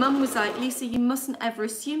 Anyway, and Mum was like, Lisa, you mustn't ever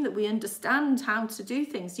assume that we understand how to do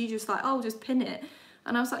things. You just like, oh, just pin it.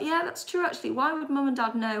 And I was like, yeah, that's true actually. Why would Mum and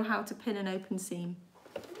Dad know how to pin an open seam?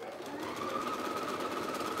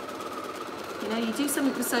 You do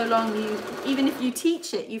something for so long, even if you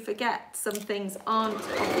teach it, you forget some things aren't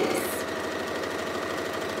obvious.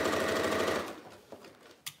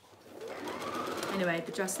 Anyway,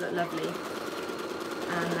 the dress looked lovely,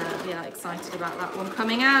 and yeah, excited about that one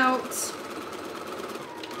coming out.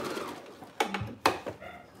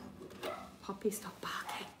 Poppy, stop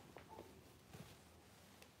barking.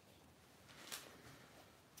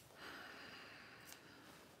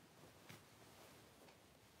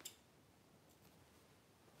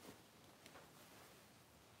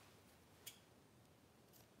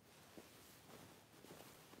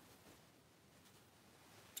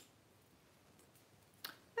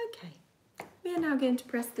 Okay, we are now going to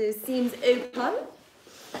press those seams open.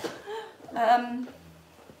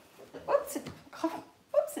 Whoops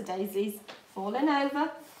a daisies, falling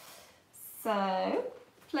over. So,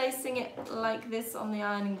 placing it like this on the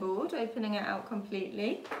ironing board, opening it out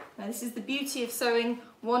completely. Now this is the beauty of sewing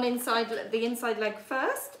the inside leg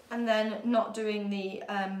first, and then not doing the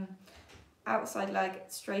outside leg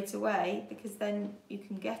straight away, because then you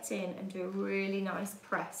can get in and do a really nice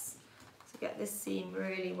press. So get this seam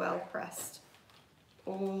really well pressed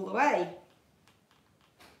all the way.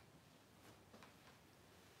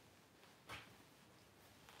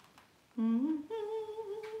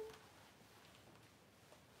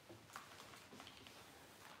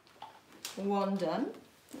 One done.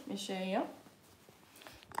 Let me show you.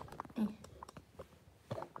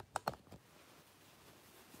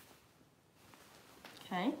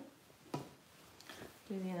 Okay.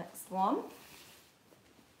 Do the next one.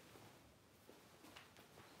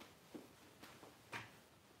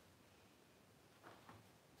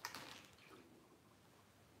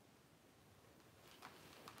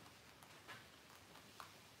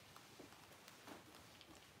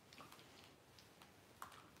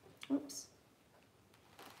 Oops.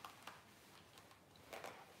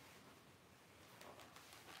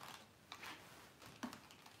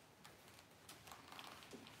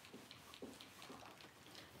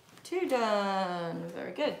 Two done.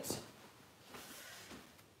 Very good.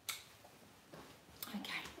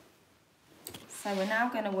 Okay. So we're now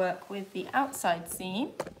going to work with the outside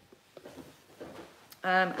seam,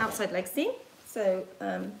 outside leg seam. So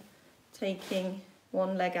taking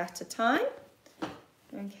one leg at a time.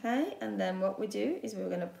 Okay, and then what we do is we're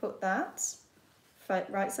going to put that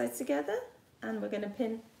right sides together, and we're going to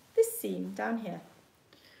pin this seam down here.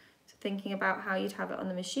 So thinking about how you'd have it on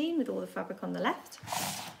the machine with all the fabric on the left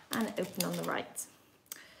and open on the right.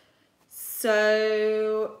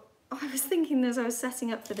 So I was thinking as I was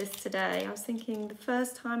setting up for this today, I was thinking the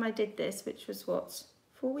first time I did this, which was what,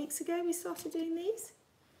 4 weeks ago we started doing these?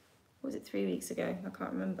 Or was it 3 weeks ago? I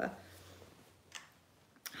can't remember.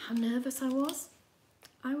 How nervous I was.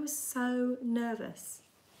 I was so nervous.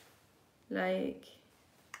 Like,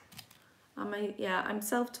 I'm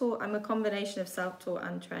self-taught. I'm a combination of self-taught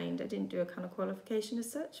and trained. I didn't do a kind of qualification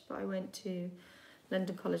as such, but I went to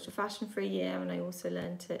London College of Fashion for a year, and I also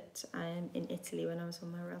learnt it in Italy when I was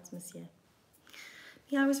on my Erasmus year.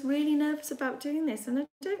 Yeah, I was really nervous about doing this, and I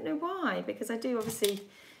don't know why, because I do obviously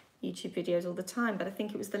YouTube videos all the time, but I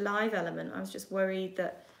think it was the live element. I was just worried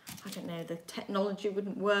that, I don't know, the technology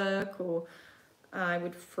wouldn't work, or I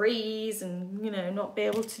would freeze and, you know, not be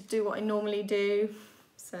able to do what I normally do.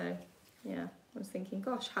 So, yeah, I was thinking,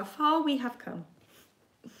 gosh, how far we have come.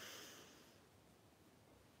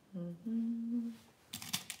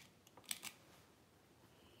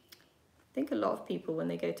 I think a lot of people, when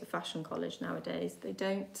they go to fashion college nowadays, they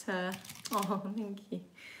don't, oh, thank you.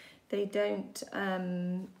 They don't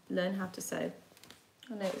learn how to sew.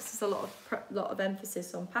 I know there's a lot of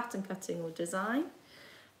emphasis on pattern cutting or design.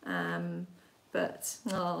 But,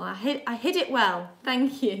 oh, I hid it well.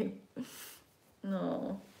 Thank you.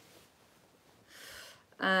 No.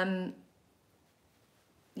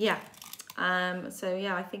 Yeah. So,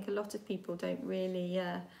 yeah, I think a lot of people don't really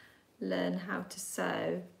learn how to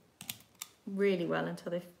sew really well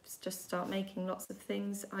until they just start making lots of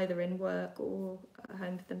things, either in work or at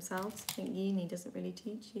home for themselves. I think uni doesn't really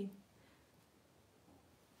teach you.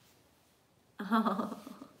 Oh,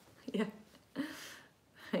 yeah.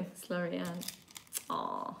 Thanks, Lorianne.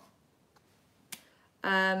 Aww.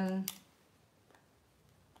 I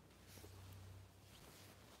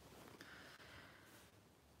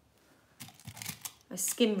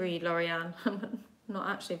skim read, Lorianne. I'm not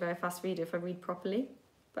actually a very fast reader if I read properly.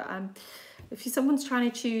 But if someone's trying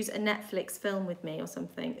to choose a Netflix film with me or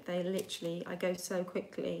something, they literally, I go so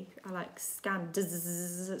quickly. I like scan.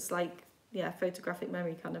 It's like, yeah, photographic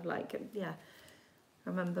memory kind of like, yeah. I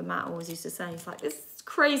remember Matt always used to say, he's like, this is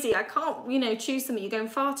crazy. I can't, you know, choose something. You're going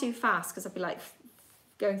far too fast, because I'd be like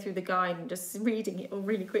going through the guide and just reading it all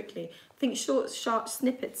really quickly. I think short, sharp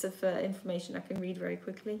snippets of information I can read very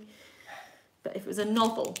quickly. But if it was a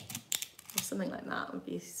novel or something like that, it would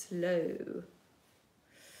be slow.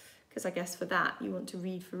 Because I guess for that, you want to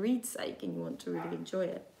read for read's sake and you want to really enjoy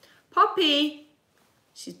it. Poppy!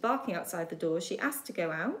 She's barking outside the door. She asked to go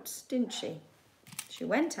out, didn't she? She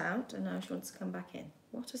went out and now she wants to come back in.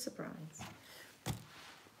 What a surprise.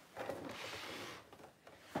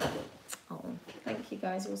 Oh, thank you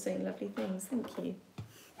guys, all saying lovely things. Thank you.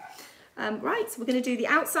 Right, so we're going to do the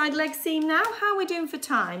outside leg seam now. How are we doing for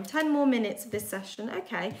time? 10 more minutes of this session.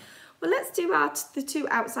 Okay, well, let's do the 2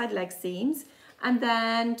 outside leg seams. And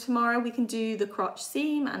then tomorrow we can do the crotch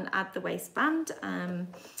seam and add the waistband and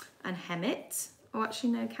hem it. Oh,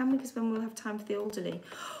 actually, no, can we? Because then we'll have time for the Alderley.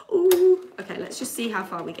 Ooh, okay, let's just see how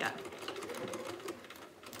far we get.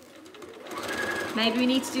 Maybe we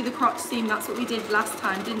need to do the crotch seam. That's what we did last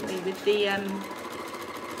time, didn't we? With the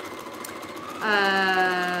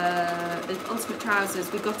ultimate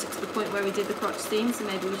trousers. We got it to the point where we did the crotch seam, so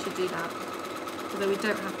maybe we should do that. Although we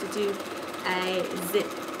don't have to do a zip.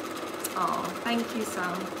 Oh, thank you,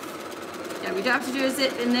 Sam. Yeah, we don't have to do a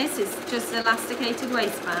zip in this. It's just elasticated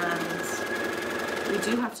waistband. We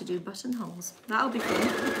do have to do buttonholes. That'll be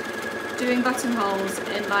fun. Doing buttonholes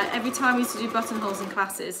in, like, every time we used to do buttonholes in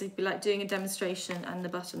classes, it'd be like doing a demonstration and the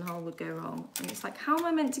buttonhole would go wrong. And it's like, how am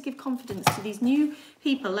I meant to give confidence to these new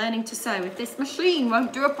people learning to sew if this machine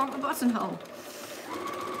won't do a proper buttonhole?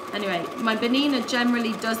 Anyway, my Benina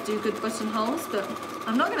generally does do good buttonholes, but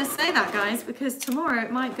I'm not going to say that, guys, because tomorrow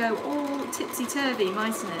it might go all tipsy-turvy,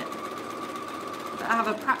 mightn't it? But I have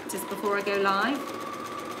a practice before I go live.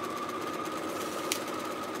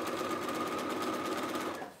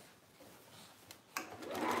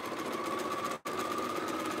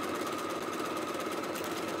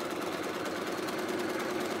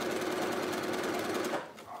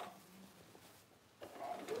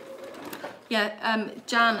 Yeah,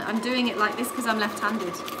 Jan, I'm doing it like this because I'm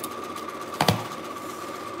left-handed.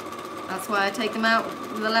 That's why I take them out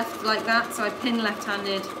the left like that. So I pin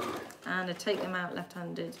left-handed and I take them out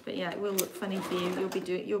left-handed. But yeah, it will look funny for you.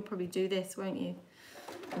 You'll probably do this, won't you?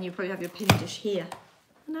 And you'll probably have your pin dish here.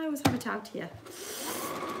 And I always have it out here.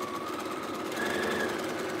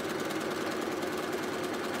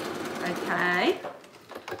 Okay,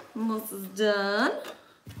 and this is done.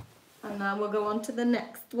 And now we'll go on to the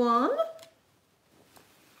next one.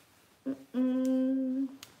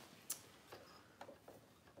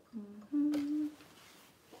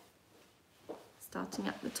 Starting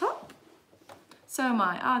at the top. So am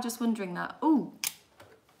I. Ah, just wondering that. Ooh.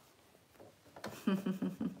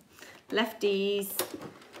 Lefties.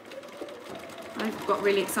 I got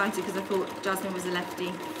really excited because I thought Jasmine was a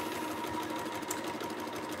lefty.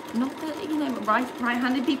 Not that, you know,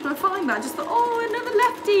 right-handed people are fine, but I just thought, oh, another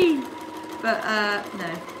lefty. But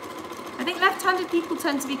no. I think left-handed people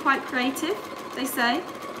tend to be quite creative, they say.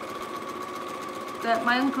 But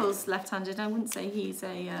my uncle's left-handed. I wouldn't say he's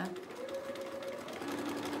a...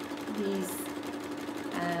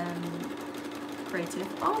 creative.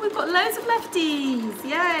 Oh, we've got loads of lefties.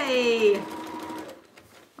 Yay.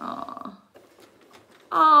 Oh.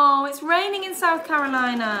 Oh, it's raining in South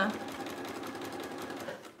Carolina.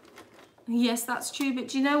 Yes, that's true. But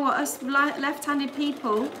do you know what? Us left-handed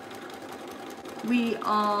people, we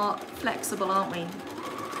are flexible, aren't we?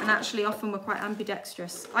 And actually, often we're quite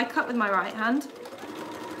ambidextrous. I cut with my right hand.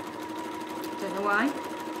 Don't know why,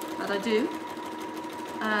 but I do.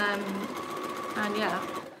 And yeah,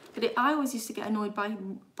 but I always used to get annoyed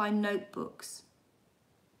by notebooks.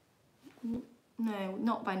 No,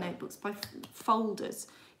 not by notebooks, by folders.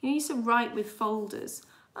 You used to write with folders.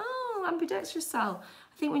 Oh, ambidextrous Sal.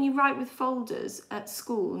 I think when you write with folders at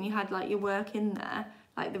school and you had like your work in there,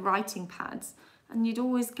 like the writing pads, and you'd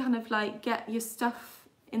always kind of like get your stuff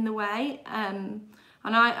in the way. And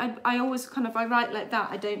I always kind of, I write like that.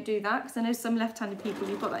 I don't do that because I know some left-handed people,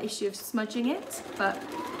 you've got that issue of smudging it. But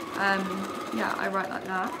yeah, I write like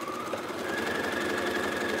that.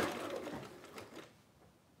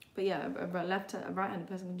 But yeah, a right-handed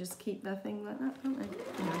person can just keep their thing like that, can't they?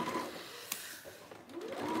 Anyway.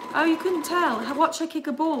 Oh, you couldn't tell. Watch her kick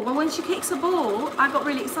a ball. Well, when she kicks a ball, I got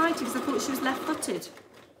really excited because I thought she was left-footed.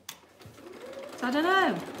 So I don't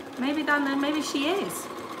know. Maybe she is.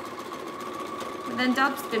 But then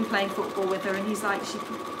Dad's been playing football with her, and he's like,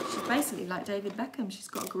 she's basically like David Beckham. She's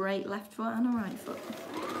got a great left foot and a right foot.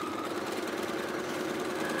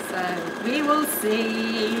 So we will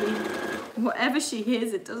see. Whatever she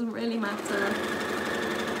is, it doesn't really matter.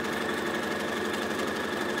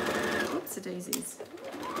 Whoopsie-daisies.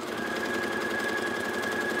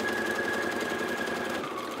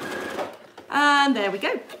 And there we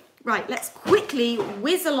go. Right, let's quickly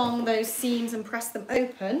whiz along those seams and press them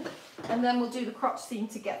open, and then we'll do the crotch seam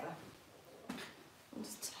together. I'll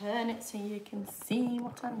just turn it so you can see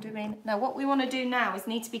what I'm doing. Now, what we want to do now is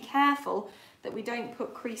need to be careful that we don't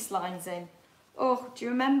put crease lines in. Oh, do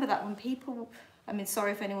you remember that when people, I mean,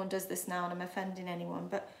 sorry if anyone does this now and I'm offending anyone,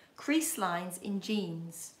 but crease lines in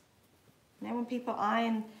jeans. You know, when people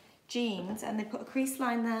iron jeans and they put a crease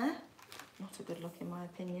line there, not a good look in my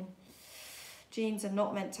opinion. Jeans are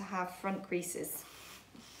not meant to have front creases.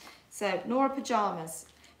 So, nor are pyjamas.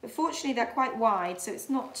 But fortunately, they're quite wide, so it's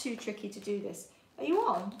not too tricky to do this. Are you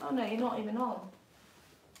on? Oh no, you're not even on.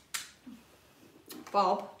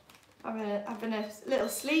 Bob, having a little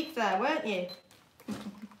sleep there, weren't you?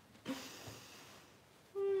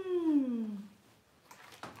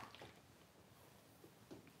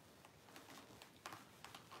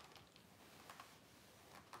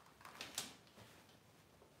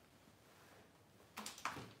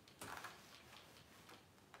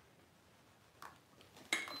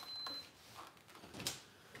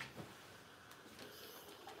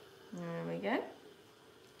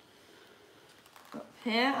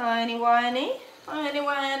 Here, irony whiny, irony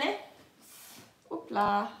whiny.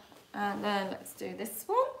 Oopla. And then let's do this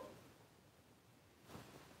one.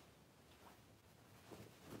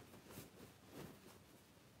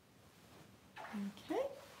 Okay.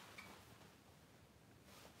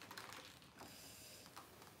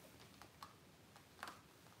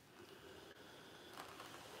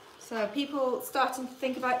 So people starting to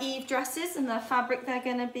think about Eve dresses and the fabric they're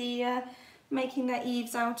going to be making their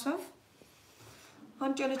Eves out of.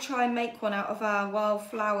 I'm going to try and make one out of our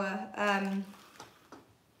wildflower,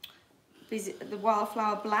 the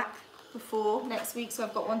wildflower black before next week. So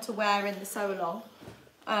I've got one to wear in the Sewalong.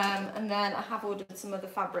 And then I have ordered some other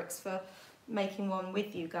fabrics for making one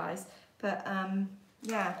with you guys. But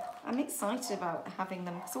yeah, I'm excited about having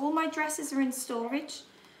them. So all my dresses are in storage.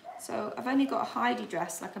 So I've only got a Heidi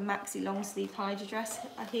dress, like a maxi long sleeve Heidi dress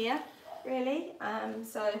here, really.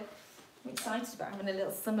 So I'm excited about having a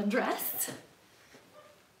little summer dress.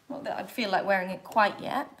 Not that I'd feel like wearing it quite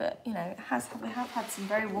yet, but you know, we have had some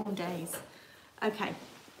very warm days. Okay,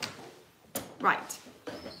 right.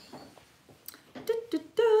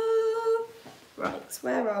 Right,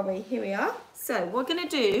 where are we? Here we are. So what we're going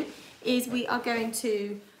to do is we are going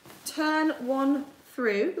to turn one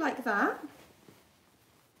through like that.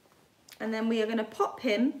 And then we are going to pop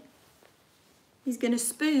him. He's going to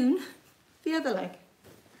spoon the other leg.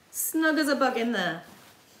 Snug as a bug in there.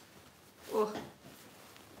 Oh.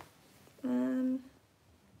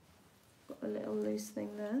 Got a little loose thing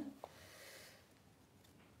there.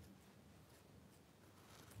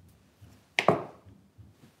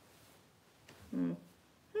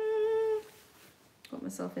 Got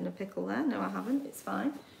myself in a pickle there. No, I haven't. It's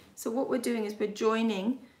fine. So what we're doing is we're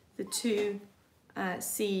joining the two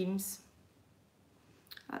seams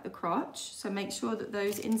at the crotch. So make sure that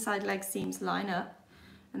those inside leg seams line up,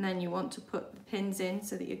 and then you want to put the pins in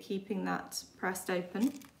so that you're keeping that pressed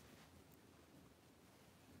open.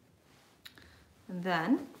 And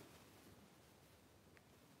then,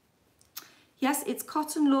 yes, it's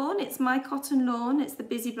cotton lawn. It's my cotton lawn. It's the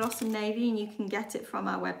Busy Blossom Navy, and you can get it from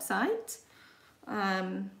our website.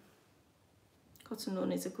 Cotton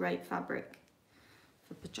lawn is a great fabric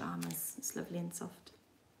for pyjamas. It's lovely and soft.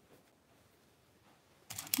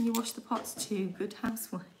 Can you wash the pots too? Good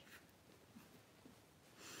housewife.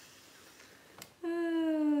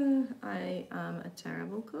 I am a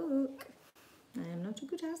terrible cook. I am not a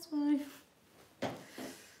good housewife.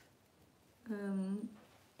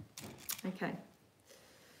 Okay.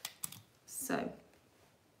 So,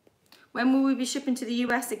 when will we be shipping to the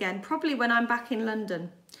US again? Probably when I'm back in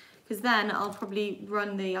London, because then I'll probably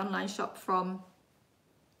run the online shop from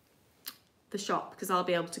the shop, because I'll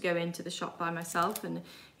be able to go into the shop by myself and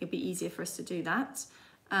it'll be easier for us to do that.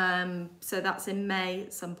 So that's in May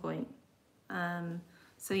at some point.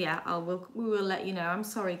 So yeah, we will let you know. I'm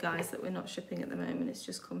sorry guys that we're not shipping at the moment. It's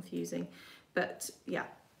just confusing, but yeah,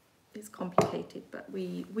 it's complicated, but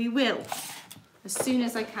we will as soon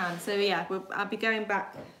as I can. So yeah, I'll be going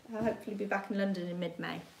back. I'll hopefully be back in London in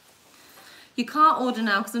mid-May. You can't order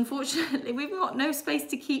now because unfortunately we've got no space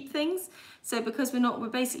to keep things. So because we're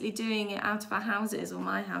basically doing it out of our houses or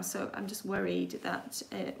my house. So I'm just worried that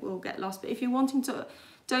it will get lost. But if you're wanting to,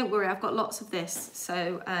 don't worry, I've got lots of this.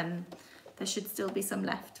 So there should still be some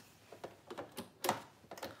left.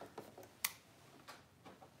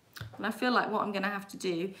 And I feel like what I'm going to have to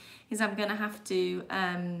do is I'm going to have to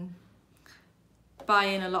buy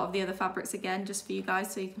in a lot of the other fabrics again, just for you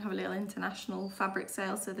guys, so you can have a little international fabric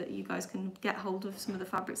sale so that you guys can get hold of some of the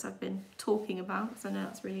fabrics I've been talking about, because I know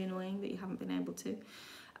that's really annoying that you haven't been able to.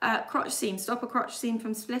 Crotch seam, stop a crotch seam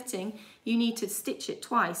from splitting, you need to stitch it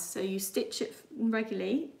twice. So you stitch it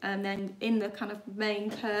regularly and then in the kind of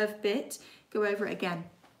main curve bit, go over it again.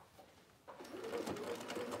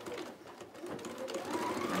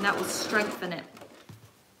 And that will strengthen it.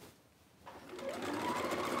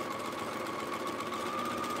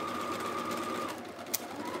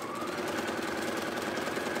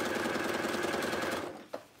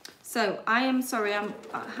 So I am sorry,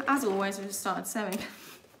 as always, I've just started sewing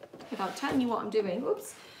without telling you what I'm doing.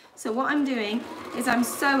 Oops. So what I'm doing is I'm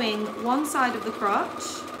sewing one side of the crotch,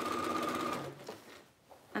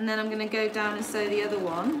 and then I'm going to go down and sew the other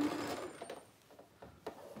one.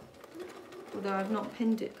 Although I've not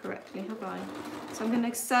pinned it correctly, have I? So I'm going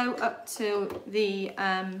to sew up to the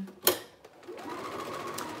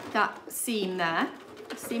that seam there.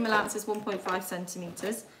 The seam allowance is 1.5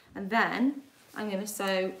 centimeters, and then I'm going to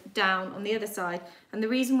sew down on the other side. And the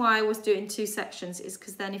reason why I was doing two sections is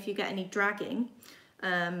because then if you get any dragging,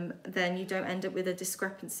 then you don't end up with a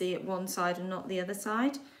discrepancy at one side and not the other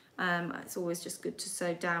side. It's always just good to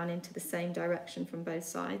sew down into the same direction from both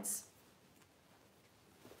sides.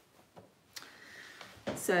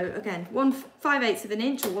 So again, 1/5/8 of an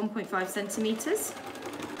inch or 1.5 centimetres.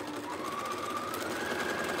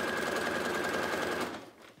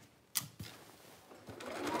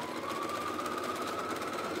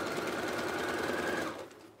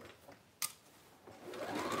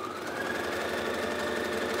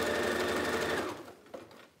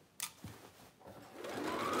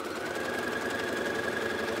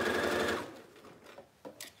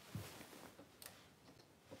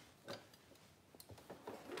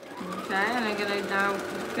 Okay, and I'm going to now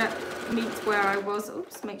meet where I was.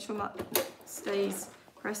 Oops, make sure that stays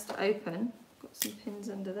pressed open. Got some pins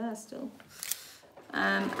under there still.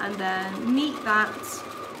 And then meet that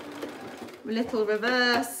little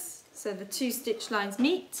reverse, so the 2 stitch lines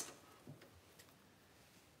meet.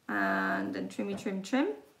 And then trim.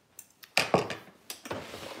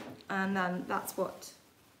 And then that's what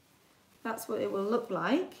it will look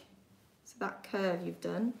like. So that curve you've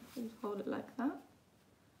done, just hold it like that.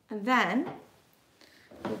 And then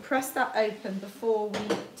we'll press that open before we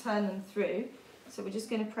turn them through. So we're just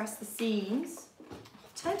going to press the seams.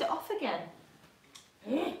 I've turned it off again.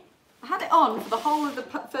 I had it on for the whole of the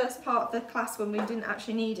first part of the class when we didn't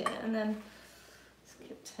actually need it, and then just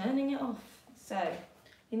kept turning it off. So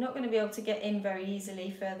you're not going to be able to get in very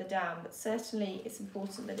easily further down, but certainly it's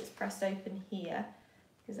important that it's pressed open here,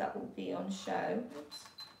 because that will be on show. Oops.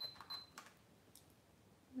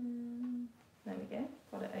 There we go,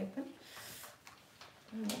 got it open.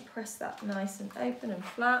 And we'll press that nice and open and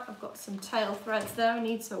flat. I've got some tail threads there I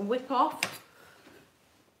need to whip off.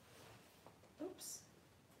 Oops.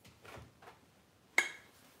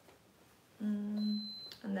 And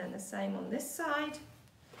then the same on this side.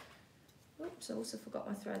 Oops, I also forgot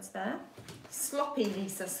my threads there. Sloppy,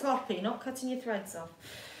 Lisa, sloppy, not cutting your threads off.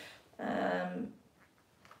 That's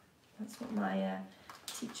what my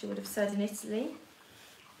teacher would have said in Italy.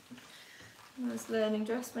 I was learning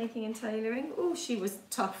dressmaking and tailoring. Oh, she was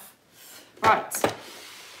tough. Right.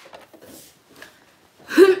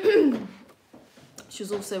 She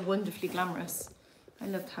was also wonderfully glamorous. I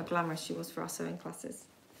loved how glamorous she was for our sewing classes.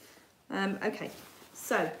 Okay,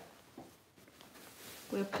 so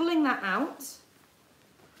we're pulling that out.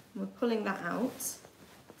 We're pulling that out.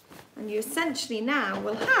 And you essentially now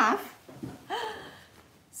will have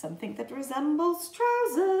something that resembles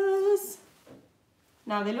trousers.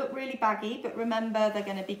 Now they look really baggy, but remember they're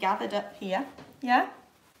going to be gathered up here, yeah?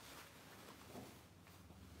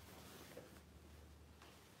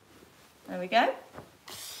 There we go.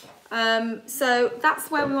 So that's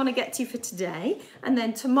where we want to get to for today. And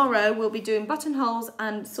then tomorrow we'll be doing buttonholes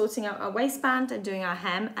and sorting out our waistband and doing our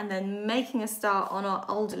hem, and then making a start on our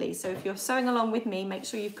Alderley. So if you're sewing along with me, make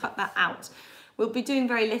sure you've cut that out. We'll be doing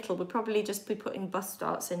very little. We'll probably just be putting bust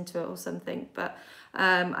starts into it or something, but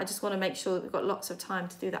I just want to make sure that we've got lots of time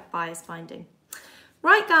to do that bias finding.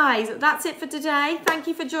 Right guys, that's it for today. Thank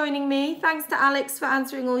you for joining me. Thanks to Alex for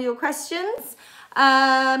answering all your questions.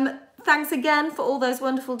 Thanks again for all those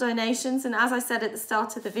wonderful donations. And as I said at the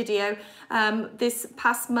start of the video, this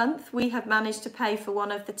past month we have managed to pay for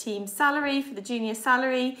one of the team's salary, for the junior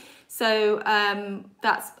salary. So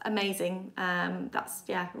that's amazing. That's,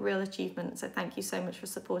 yeah, a real achievement. So thank you so much for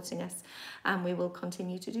supporting us. And we will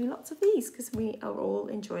continue to do lots of these because we are all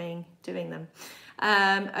enjoying doing them.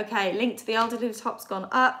 Okay, link to the Alderley top's gone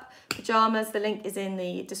up. Pyjamas, the link is in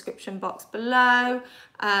the description box below.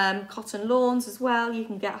 Cotton lawns as well, you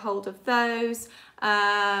can get hold of those.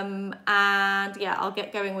 And yeah, I'll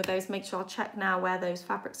get going with those. Make sure I'll check now where those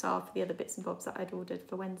fabrics are for the other bits and bobs that I'd ordered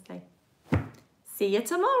for Wednesday. See you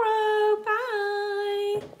tomorrow.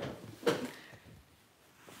 Bye.